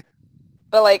it.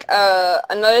 But like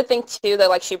another thing too that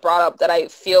like she brought up that I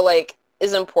feel like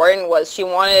is important was she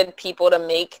wanted people to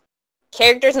make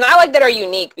characters not like that are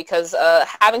unique, because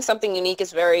having something unique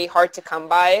is very hard to come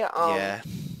by. Yeah.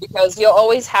 Because you'll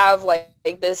always have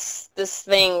like this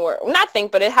thing where, not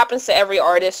think, but it happens to every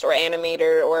artist or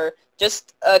animator or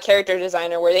just a character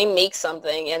designer, where they make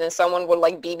something and then someone would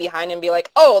like be behind and be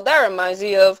like, oh, that reminds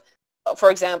me of,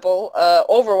 for example,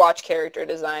 Overwatch character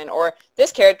design, or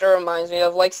this character reminds me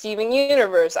of like Steven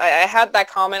Universe. I had that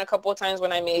comment a couple of times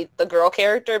when I made the girl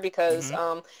character, because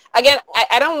Hmm. again,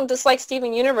 I don't dislike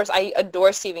Steven Universe. I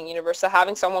adore Steven Universe. So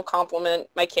having someone compliment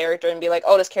my character and be like,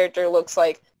 oh, this character looks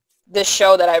like this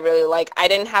show that I really like, I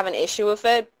didn't have an issue with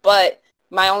it, but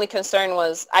my only concern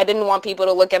was I didn't want people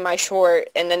to look at my short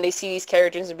and then they see these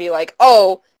characters and be like,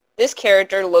 oh, this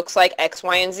character looks like X,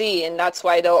 Y, and Z, and that's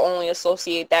why they'll only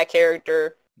associate that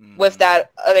character with Mm.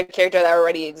 that other character that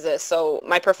already exists. So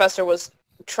my professor was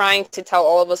trying to tell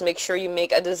all of us, make sure you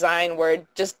make a design where it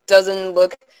just doesn't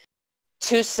look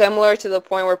too similar to the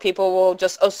point where people will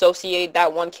just associate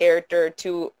that one character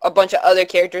to a bunch of other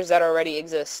characters that already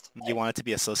exist. You want it to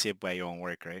be associated by your own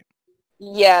work, right?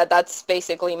 Yeah, that's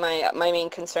basically my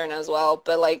main concern as well.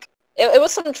 But like it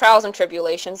was some trials and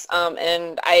tribulations.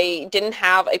 And I didn't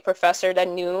have a professor that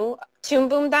knew Toon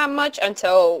Boom that much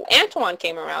until Antoine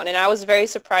came around, and I was very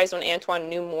surprised when Antoine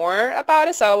knew more about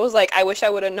it. So I was like, I wish I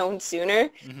would have known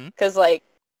sooner, Hmm. because like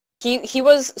he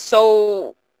was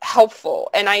so helpful,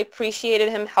 and I appreciated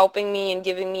him helping me and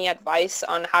giving me advice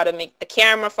on how to make the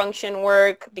camera function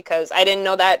work, because I didn't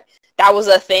know that was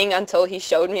a thing until he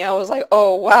showed me. I was like,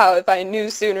 oh wow, if I knew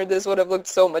sooner, this would have looked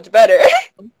so much better.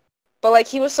 But like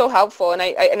he was so helpful, and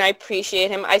I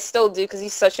appreciate him. I still do, because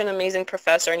he's such an amazing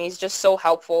professor, and he's just so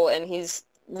helpful, and he's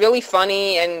really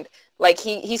funny, and like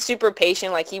he's super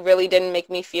patient. Like he really didn't make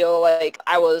me feel like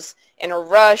I was in a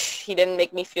rush. He didn't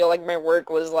make me feel like my work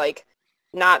was like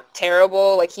not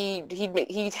terrible. Like he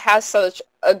has such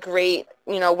a great,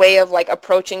 way of like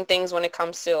approaching things when it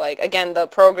comes to like, again, the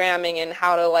programming and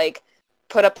how to like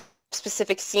put up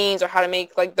specific scenes, or how to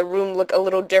make like the room look a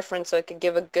little different so it could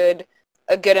give a good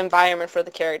environment for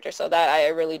the character. So that I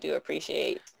really do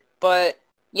appreciate. But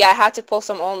yeah, I had to pull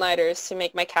some all-nighters to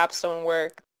make my capstone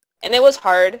work. And it was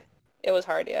hard. It was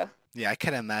hard, yeah. Yeah, I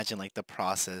can imagine like the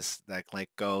process that like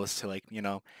goes to like,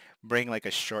 bring like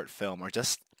a short film or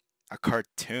just a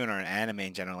cartoon or an anime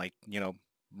in general, like,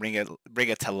 bring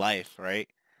it to life, right?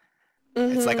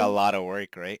 It's like a Mhm. lot of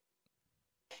work, right?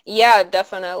 Yeah,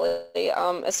 definitely.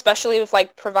 Especially with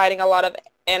like providing a lot of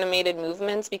animated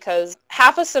movements, because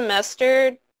half a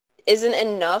semester isn't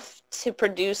enough to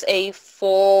produce a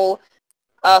full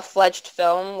fledged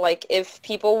film. Like if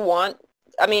people want,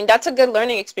 I mean, that's a good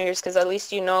learning experience, because at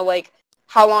least you know like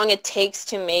how long it takes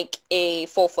to make a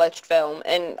full-fledged film,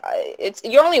 and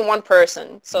you're only one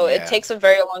person, so it Yeah. takes a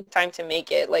very long time to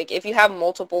make it. Like if you have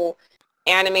multiple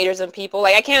animators and people,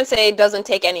 like I can't say it doesn't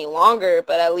take any longer,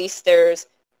 but at least there's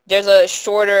a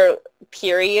shorter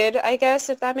period, I guess,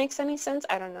 if that makes any sense.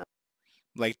 I don't know.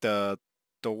 Like the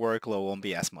the workload won't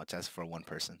be as much as for one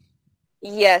person.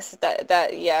 Yes,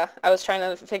 yeah. I was trying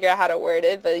to figure out how to word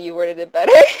it, but you worded it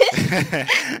better.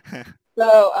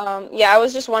 So, yeah, I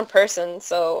was just one person,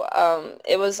 so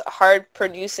it was hard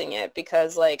producing it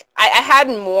because like I had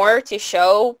more to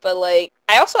show, but like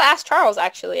I also asked Charles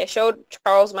actually. I showed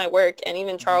Charles my work, and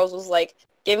even Mhm. Charles was like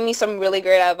giving me some really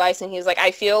great advice, and he's like,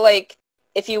 I feel like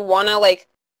if you wanna like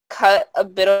cut a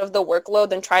bit of the workload,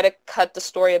 then try to cut the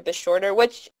story a bit shorter,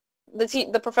 which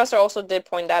the professor also did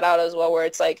point that out as well, where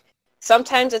it's like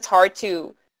sometimes it's hard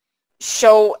to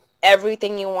show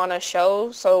everything you want to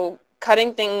show. So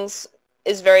cutting things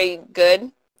is very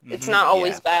good. It's not Yeah.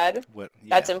 always bad. What?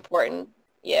 Yeah. That's important.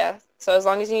 Yeah. So as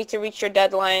long as you need to reach your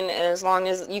deadline and as long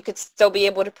as you could still be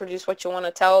able to produce what you want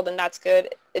to tell, then that's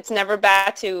good. It's never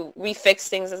bad to refix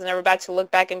things. It's never bad to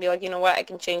look back and be like, you know what, I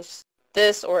can change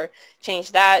this or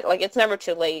change that. Like it's never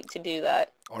too late to do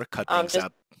that. Or cut things Just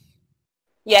out.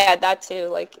 yeah, that too.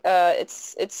 Like,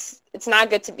 it's not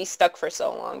good to be stuck for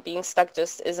so long. Being stuck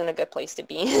just isn't a good place to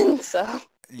be in. So,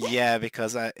 Yeah,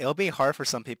 because it'll be hard for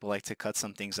some people like to cut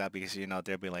some things out because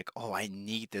they'll be like, "Oh, I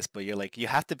need this," but you're like, you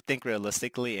have to think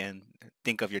realistically and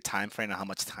think of your time frame and how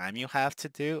much time you have to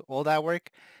do all that work,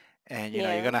 and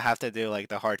you're yeah. gonna have to do like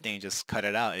the hard thing, just cut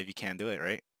it out if you can't do it,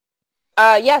 right?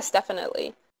 Yes,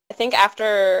 definitely. I think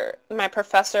after my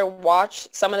professor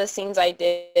watched some of the scenes I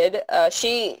did,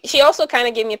 she also kind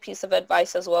of gave me a piece of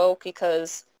advice as well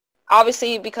because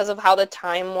obviously because of how the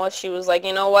time was, she was like,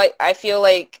 you know what, I feel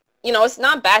like, it's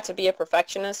not bad to be a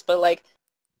perfectionist, but like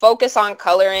focus on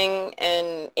coloring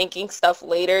and inking stuff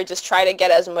later. Just try to get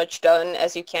as much done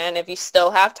as you can. If you still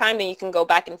have time, then you can go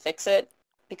back and fix it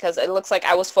because it looks like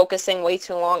I was focusing way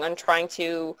too long on trying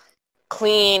to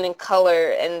clean and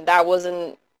color and that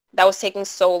was taking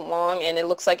so long and it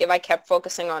looks like if I kept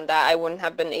focusing on that I wouldn't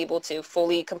have been able to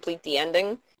fully complete the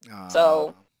ending. Uh,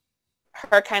 So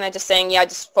her kind of just saying, yeah,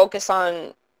 just focus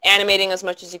on animating as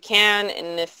much as you can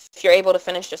and if you're able to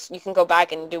finish just you can go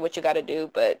back and do what you got to do,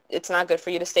 but it's not good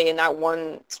for you to stay in that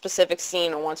one specific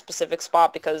scene or one specific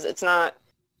spot because it's not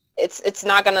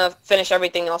going to finish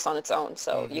everything else on its own.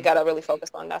 So you hmm got to really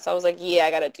focus on that. So I was like, yeah,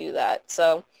 I got to do that.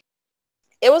 So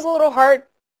it was a little hard,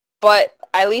 but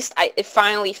at least it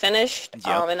finally finished,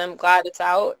 Yep, and I'm glad it's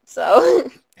out. So,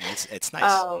 and it's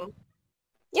nice. um,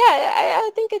 yeah,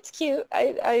 I think it's cute.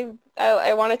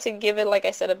 I wanted to give it, like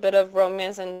I said, a bit of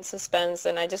romance and suspense,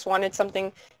 and I just wanted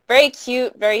something very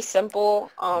cute, very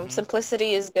simple. hmm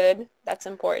Simplicity is good. That's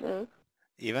important.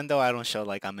 Even though I don't show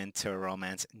like I'm into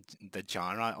romance, the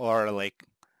genre, or like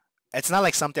it's not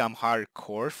like something I'm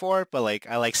hardcore for, but like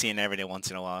I like seeing every day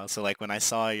once in a while. So like when I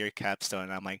saw your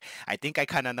capstone, I'm like, I think I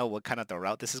kind of know what kind of the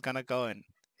route this is gonna go, and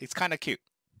it's kind of cute.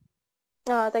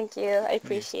 Oh, thank you. I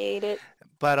Yeah. appreciate it.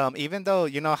 But even though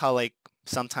you know how like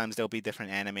sometimes there'll be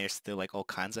different animators to do like all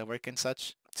kinds of work and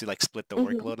such to like split the Hmm.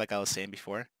 workload, like I was saying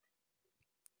before.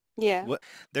 Yeah. What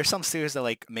there's some series that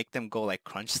like make them go like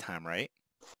crunch time, right?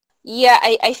 Yeah,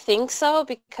 I think so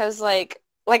because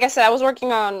like I said, I was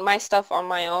working on my stuff on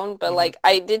my own, but hmm like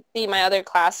I did see my other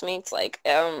classmates like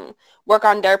work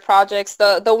on their projects.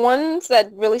 The ones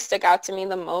that really stuck out to me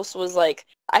the most was like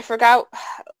I forgot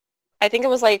I think it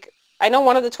was like I know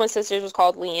one of the twin sisters was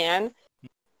called Leanne,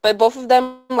 but both of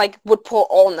them like would pull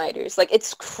all-nighters. Like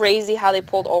it's crazy how they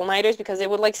pulled all-nighters because they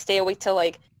would like stay awake till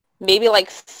like maybe like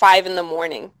 5 in the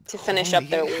morning to finish up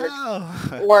Holy their work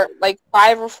hell! or like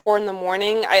 5 or 4 in the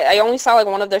morning. I only saw like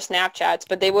one of their Snapchats,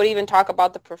 but they would even talk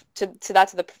about to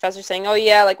the professor saying, "Oh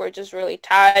yeah, like we're just really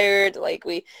tired. Like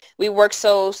we work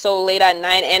so late at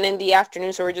night and in the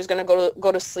afternoon, so we're just gonna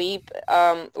go to sleep.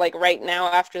 Like right now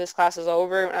after this class is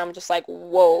over." And I'm just like,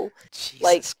 whoa,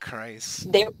 like Jesus Christ.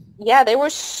 they yeah they were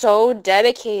so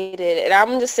dedicated, and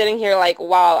I'm just sitting here like,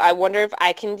 wow, I wonder if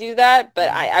I can do that, but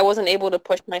hmm I wasn't able to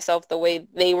push myself the way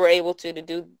they were able to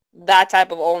do that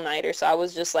type of all-nighter. So I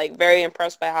was just like very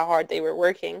impressed by how hard they were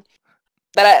working.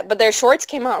 But their shorts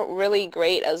came out really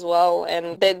great as well,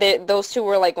 and those two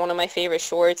were like one of my favorite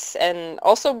shorts. And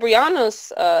also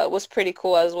Brianna's was pretty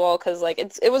cool as well because like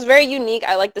it was very unique.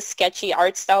 I like the sketchy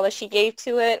art style that she gave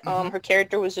to it. hmm Her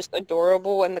character was just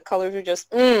adorable, and the colors were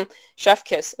just chef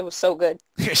kiss. It was so good.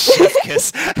 Chef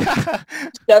kiss.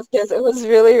 Chef kiss. It was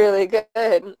really really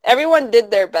good. Everyone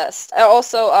did their best. I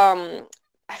also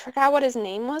I forgot what his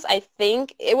name was. I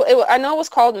think I know it was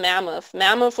called Mammoth.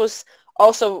 Mammoth was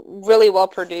also really well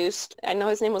produced. I know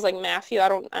his name was like Matthew. I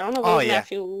don't know if it Oh was yeah,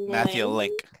 Matthew Matthew Lang.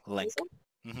 Link.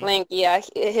 hmm Link, yeah.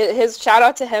 His shout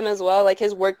out to him as well. Like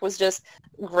his work was just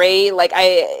great.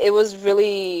 It was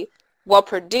really well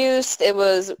produced.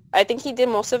 I think he did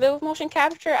most of it with motion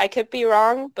capture. I could be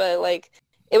wrong, but like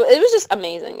it was just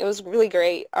amazing. It was really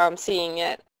great seeing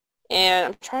it. And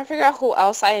I'm trying to figure out who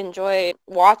else I enjoyed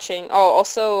watching. Oh,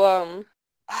 also,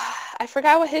 I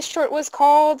forgot what his short was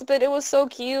called, but it was so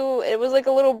cute. It was like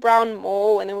a little brown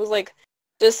mole, and it was like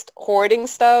just hoarding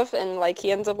stuff, and like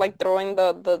he ends up like throwing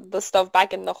the stuff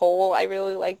back in the hole. I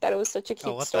really liked that. It was such a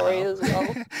Oh, cute what the story hell? as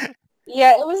well.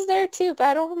 Yeah, it was there too, but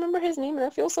I don't remember his name, and I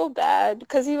feel so bad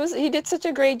because he did such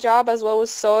a great job as well. It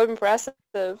was so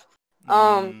impressive.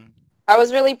 Um, Mm. I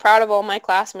was really proud of all my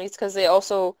classmates because they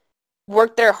also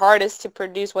worked their hardest to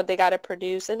produce what they got to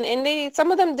produce, and they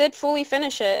some of them did fully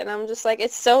finish it, and I'm just like,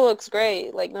 it still looks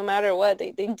great. Like no matter what,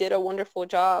 they did a wonderful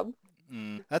job.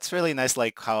 That's really nice,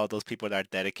 like how those people that are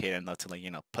dedicated enough to like,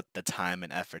 put the time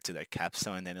and effort to their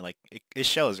capstone, and then like it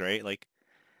shows, right? Like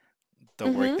the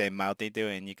work Mm-hmm. they do,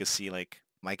 and you can see like,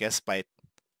 I guess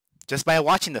just by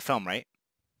watching the film, right?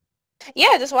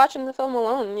 Yeah, just watching the film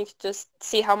alone, you could just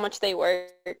see how much they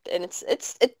worked, and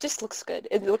it just looks good.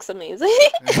 It looks amazing.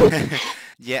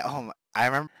 Yeah, I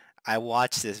remember I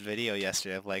watched this video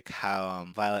yesterday of like how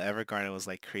Violet Evergarden was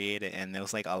like created, and there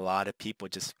was like a lot of people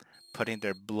just putting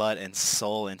their blood and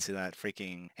soul into that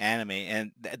freaking anime,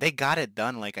 and they got it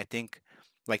done. Like I think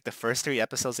like the first three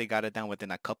episodes they got it done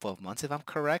within a couple of months, if I'm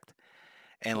correct.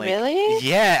 And like, Really?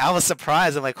 yeah, I was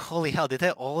surprised. I'm like, holy hell, did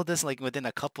they all this like within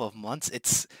a couple of months?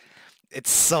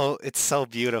 It's so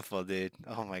beautiful, dude.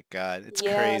 Oh my God, it's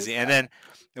crazy. Yes. And then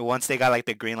once they got like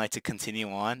the green light to continue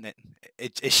on,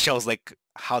 it shows like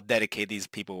how dedicated these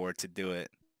people were to do it.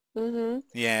 Mm-hmm.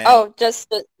 Yeah, and Oh, just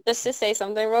to say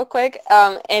something real quick.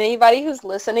 Anybody who's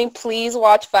listening, please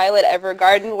watch Violet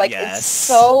Evergarden. Like, it's yes.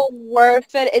 so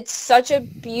worth it. It's such a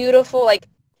beautiful, like,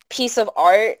 piece of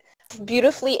art.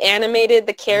 Beautifully animated.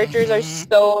 The characters are Hmm.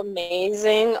 so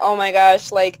amazing. Oh my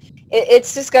gosh, like,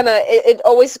 it's just gonna, it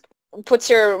always puts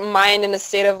your mind in a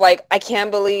state of like, I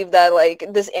can't believe that like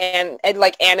this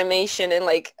like animation and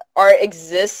like art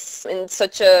exists in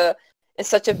such a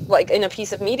like in a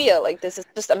piece of media like this. Is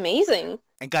just amazing.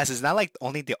 And guys, it's not like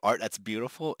only the art that's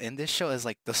beautiful in this show. Is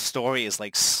like the story is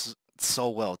like so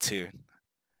well too.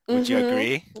 Would you Mm-hmm.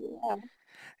 agree? Yeah.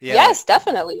 Yeah, like Yes,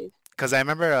 definitely. because I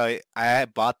remember I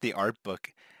bought the art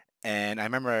book, and I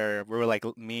remember we were like,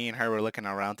 me and her were looking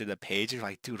around through the page, and we're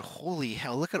like, dude, holy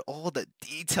hell, look at all the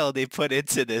detail they put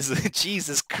into this.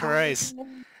 Jesus Oh, Christ.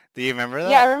 yeah. Do you remember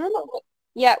Yeah, I that? remember.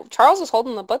 Yeah, Charles was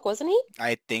holding the book, wasn't he?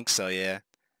 I think so, yeah.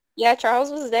 Yeah,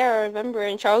 Charles was there. I remember,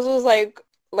 and Charles was like,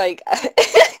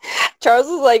 Charles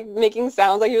was like making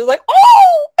sounds like he was like,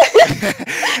 oh!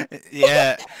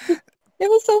 Yeah. It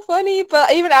was so funny,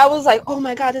 but even I was like, oh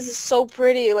my God, this is so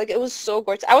pretty. Like, it was so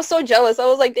gorgeous. I was so jealous. I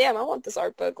was like, damn, I want this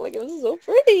art book. Like, it was so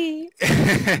pretty.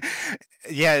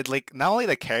 Yeah, like not only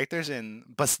the characters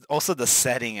but also the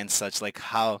setting and such, like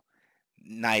how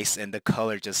nice and the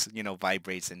color just,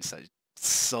 vibrates and such.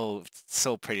 So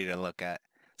pretty to look at.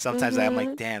 Sometimes I'm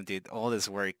like, Mm-hmm. damn, dude, all this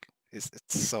work it's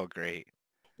so great.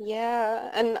 Yeah,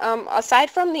 and aside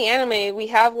from the anime, we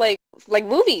have like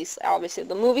movies, obviously.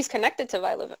 The movies connected to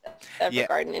Violet Yeah,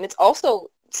 Evergarden, and it's also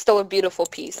still a beautiful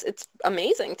piece. It's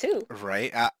amazing too.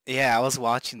 right. Yeah, I was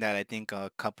watching that I think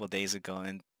a couple days ago,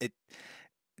 and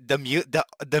the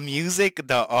music,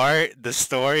 the art, the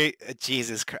story.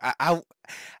 Jesus Christ,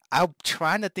 I'm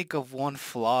trying to think of one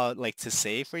flaw like to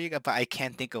say for you, but I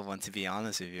can't think of one to be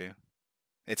honest with you.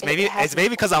 It's It maybe has it's maybe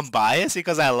because I'm moments. biased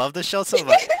because I love the show so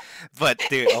much. But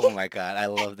dude, oh my God, I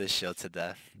love this show to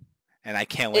death, and I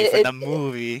can't wait for It, the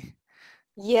movie.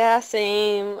 yeah,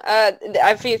 same.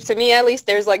 I feel to me at least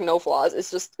there's like no flaws.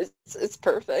 It's just it's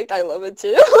perfect. I love it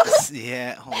too.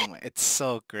 Yeah, oh my, it's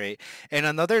so great. And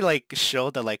another like show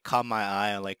that like caught my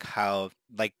eye on like how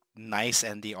like nice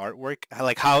and the artwork,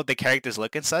 like how the characters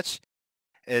look and such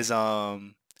is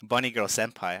Bunny Girl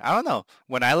Senpai. I don't know.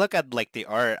 When I look at like the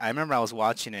art, I remember I was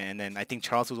watching it and then I think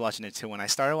Charles was watching it too. When I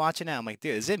started watching it, I'm like,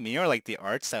 dude, is it me or like the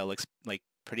art style looks like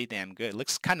pretty damn good. It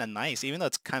looks kind of nice, even though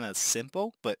it's kind of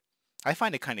simple, but I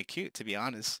find it kind of cute to be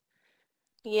honest.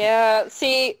 Yeah,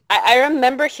 see, I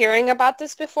remember hearing about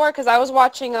this before because I was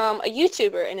watching a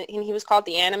YouTuber and he was called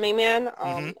the Anime Man.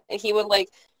 Mm-hmm. And he would like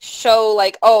show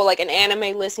like, oh, like an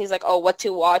anime list. And he's like, oh, what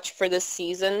to watch for this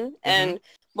season. Mm-hmm. And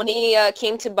when he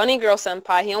came to Bunny Girl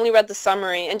Senpai, he only read the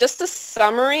summary. And just the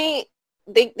summary,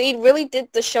 they really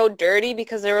did the show dirty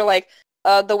because they were like,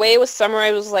 the way it was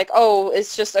summarized was like, oh,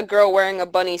 it's just a girl wearing a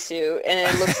bunny suit, and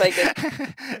it looks like it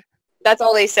that's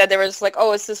all they said. They were just like,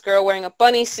 oh, it's this girl wearing a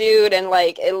bunny suit, and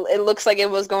like it looks like it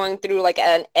was going through like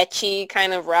an ecchi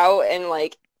kind of route, and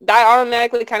like that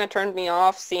automatically kind of turned me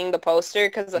off seeing the poster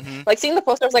because Mm-hmm. like seeing the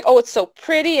poster I was like, oh, it's so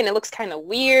pretty and it looks kind of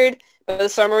weird, but the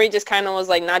summary just kind of was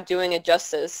like not doing it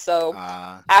justice. So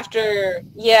Uh, after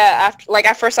like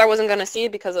at first I wasn't gonna see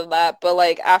it because of that, but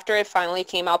like after it finally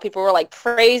came out, people were like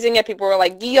praising it. People were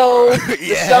like, "Yo,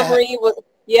 the yeah. summary was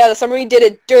the summary did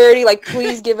it dirty. Like,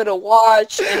 please give it a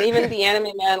watch." And even the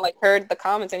anime man like heard the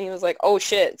comments and he was like, "Oh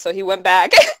shit!" So he went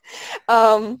back.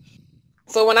 um,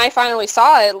 so when I finally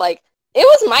saw it, like it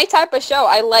was my type of show.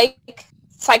 I like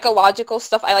psychological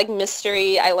stuff. I like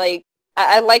mystery. I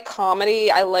like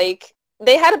comedy. I like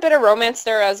they had a bit of romance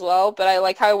there as well, but I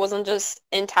like how it wasn't just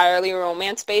entirely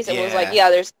romance based. It was like, Yeah. yeah,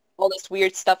 there's all this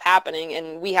weird stuff happening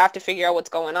and we have to figure out what's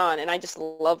going on. And I just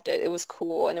loved it. It was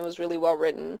cool and it was really well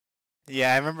written.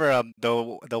 Yeah, I remember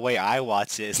the way I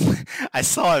watched it is I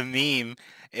saw a meme.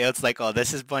 It was like, "Oh,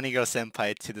 this is Bunny Girl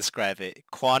Senpai to describe it.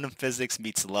 Quantum physics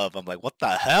meets love." I'm like, "What the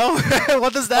hell?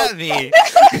 What does Oh, that mean?"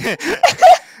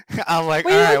 I'm like,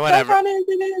 when "All you right, look back whatever." on it,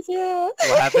 it is, yeah.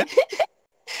 What happened?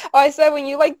 Oh, I said when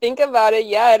you like think about it,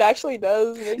 yeah, it actually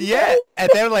does make Yeah, sense.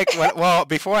 and then like, well,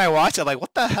 before I watched it, I'm like,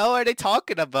 "What the hell are they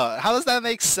talking about? How does that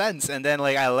make sense?" And then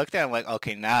like I looked at it, I'm like,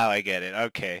 "Okay, now I get it.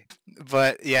 Okay."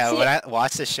 But yeah, See, when I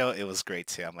watched the show, it was great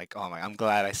too. I'm like, "Oh my, I'm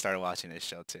glad I started watching this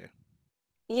show too."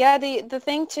 yeah, the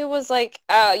thing too was like,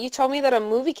 you told me that a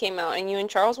movie came out and you and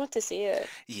Charles went to see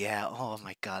it. Yeah, oh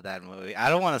my God, that movie. I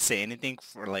don't want to say anything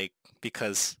for like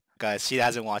because guys, she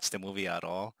hasn't watched the movie at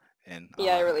all, and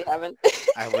Yeah, I really haven't.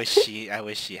 I wish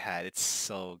she had. It's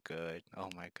so good. Oh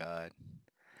my God.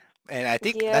 And I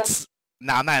think Yeah, that's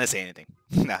no, I'm not gonna say anything.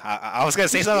 No, I was gonna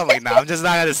say something. I'm like, no, I'm just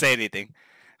not gonna say anything.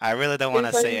 I really don't want good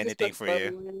to for say you just anything put for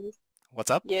you. spoilers.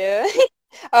 What's up? Yeah.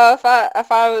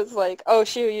 If I was like, oh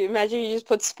shoot, you imagine you just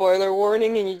put spoiler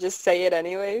warning and you just say it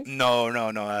anyways. No,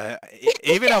 no, no.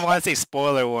 Even if I want to say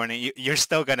spoiler warning, you're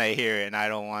still gonna hear it, and I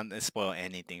don't want to spoil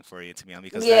anything for you, to be honest,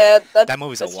 because Yeah, that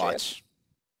movie's a that's true. watch.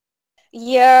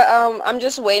 Yeah, I'm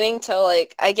just waiting to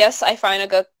like I guess I find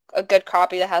a good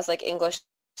copy that has like English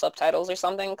subtitles or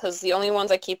something because the only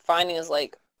ones I keep finding is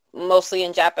like mostly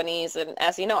in Japanese and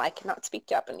as you know, I cannot speak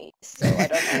Japanese, so I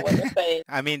don't know what they're saying.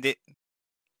 I mean,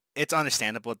 it's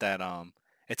understandable that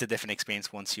it's a different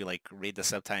experience once you like read the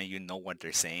subtitle and you know what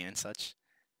they're saying and such.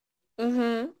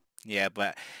 Mm-hmm. Yeah,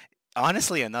 but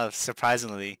honestly enough,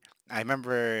 surprisingly, I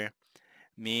remember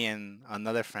me and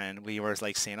another friend, we were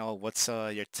like saying, "Oh, what's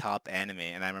your top anime?"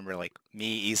 And I remember like me,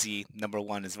 easy number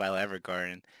one is Violet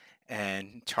Evergarden,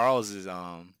 and Charles's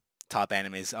top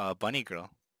anime is Bunny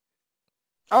Girl.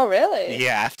 Oh, really?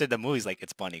 Yeah, after the movie's like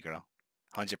it's Bunny Girl,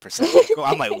 100%. Like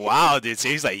I'm like, wow, dude. So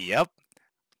he's like, "Yep,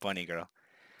 Bunny Girl."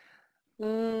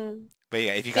 Mm. But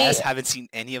yeah, if you See, guys haven't seen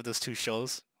any of those two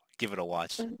shows, give it a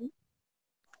watch. mhm.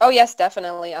 Oh yes,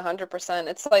 definitely, 100%.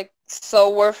 It's like so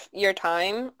worth your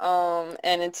time.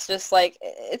 And it's just like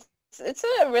it's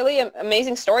a really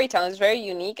amazing storytelling. It's very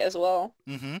unique as well.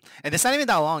 And it's not even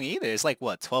that long either. It's like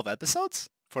what, 12 episodes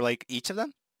for like each of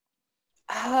them?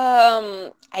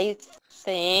 I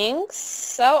think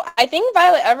so. I think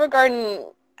Violet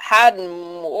Evergarden had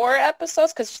more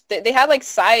episodes because they had like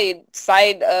side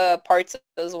parts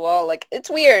as well. Like it's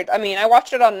weird. I mean, I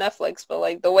watched it on Netflix, but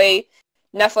like the way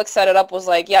Netflix set it up was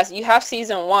like, yes, you have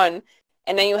season one,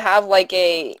 and then you have like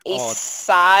a Oh,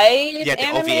 side yeah, the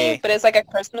anime, OVA. but it's like a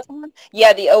Christmas one.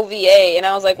 Yeah, the OVA, and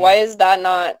I was like, Mhm. why is that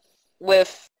not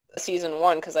with season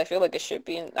one? Because I feel like it should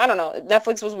be. I don't know.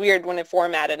 Netflix was weird when it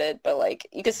formatted it, but like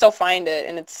you could still find it,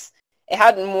 and it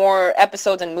had more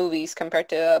episodes and movies compared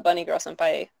to Bunny Girl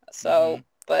Senpai. Mhm. So,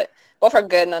 but both are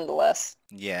good nonetheless.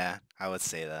 Yeah, I would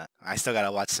say that. I still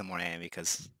gotta watch some more anime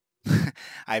because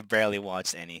I barely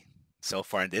watched any so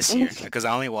far this year. Because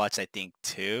I only watched I think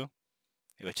two,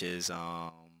 which is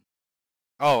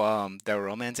the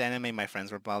romance anime my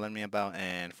friends were bothering me about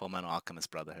and Fullmetal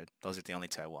Alchemist Brotherhood. Those are the only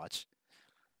two I watched.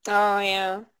 Oh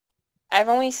yeah. I've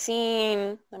only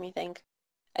seen, let me think.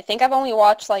 I think I've only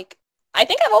watched like, I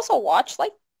think I've also watched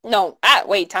like, no,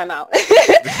 wait, time out.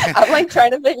 I'm like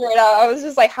trying to figure it out. I was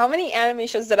just like, how many anime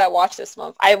shows did I watch this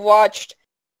month? I've watched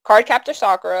Cardcaptor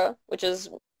Sakura, which is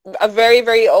a very,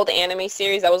 very old anime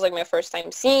series. That was like my first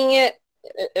time seeing it.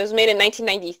 It was made in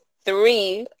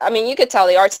 1993. I mean, you could tell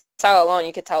the art style alone,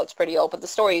 you could tell it's pretty old, but the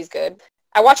story is good.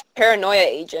 I watched Paranoia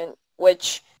Agent,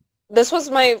 which this was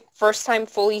my first time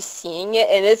fully seeing it,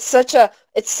 and it's such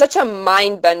a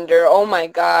mind bender. Oh my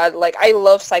God. Like I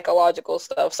love psychological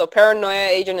stuff. So Paranoia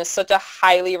Agent is such a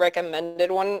highly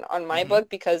recommended one on my hmm book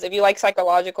because if you like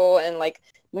psychological and like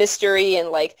mystery and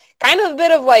like kind of a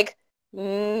bit of like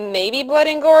maybe blood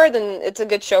and gore, then it's a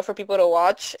good show for people to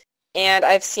watch. And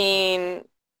I've seen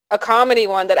a comedy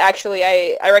one that actually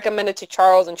I recommended to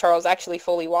Charles and Charles actually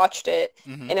fully watched it.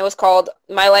 hmm And it was called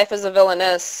My Life as a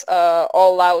Villainess,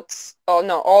 All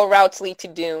Routes Lead to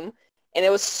Doom. and it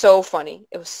was so funny.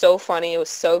 It was so funny. It was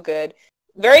so good.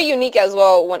 Very unique as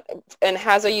well, and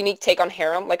has a unique take on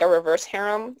harem, like a reverse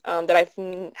harem, that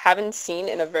haven't seen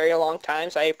in a very long time.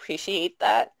 So I appreciate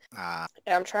that. Ah,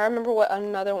 And I'm trying to remember what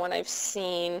another one I've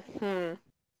seen.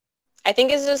 I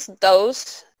think it's just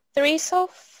those three so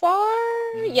far.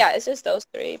 mhm. Yeah, it's just those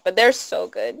three, but they're so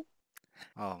good.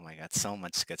 Oh my God, so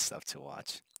much good stuff to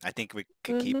watch. I think we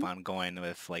could keep Hmm. on going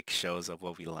with like shows of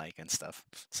what we like and stuff.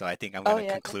 So I think I'm Oh gonna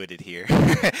yeah. conclude it here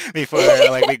before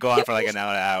like we go on for like an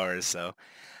hour or so.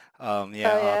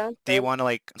 Yeah. Oh yeah. Do you want to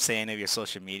like say any of your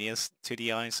social medias to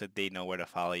the audience so they know where to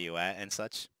follow you at and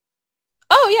such?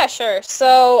 Oh yeah, sure.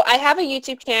 So I have a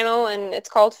YouTube channel and it's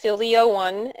called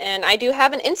fieldysketch101, and I do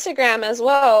have an Instagram as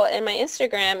well, and my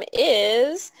Instagram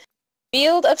is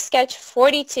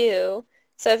fieldofsketch42.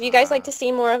 So if you guys like Uh, to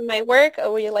see more of my work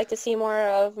or would you like to see more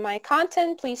of my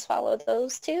content, please follow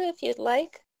those too if you'd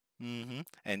like.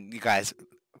 And you guys,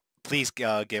 please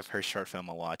give her short film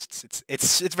a watch.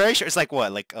 It's very short. It's like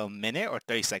what, like a minute or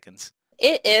 30 seconds?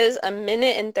 It is a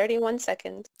minute and 31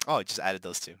 seconds. Oh, I just added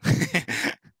those two.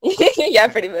 Yeah,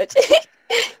 pretty much.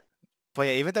 But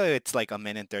yeah, even though it's like a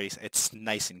minute and 30, it's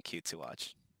nice and cute to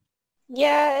watch.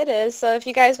 Yeah, it is. So if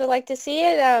you guys would like to see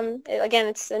it, again,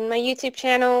 it's in my YouTube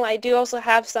channel. I do also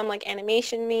have some like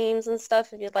animation memes and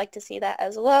stuff if you'd like to see that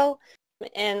as well.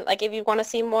 And like if you want to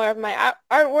see more of my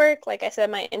artwork, like I said,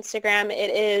 my Instagram, it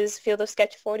is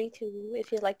fieldysketch42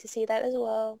 if you'd like to see that as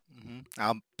well.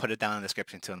 I'll put it down in the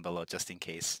description too and below just in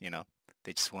case,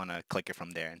 they just want to click it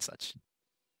from there and such.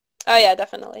 Oh yeah,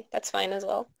 definitely. That's fine as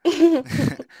well.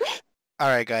 All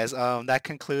right, guys. That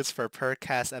concludes for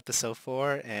Percast episode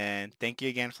 4, and thank you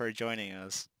again for joining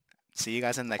us. See you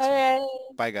guys in the next All one. right.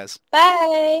 Bye, guys.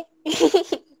 Bye.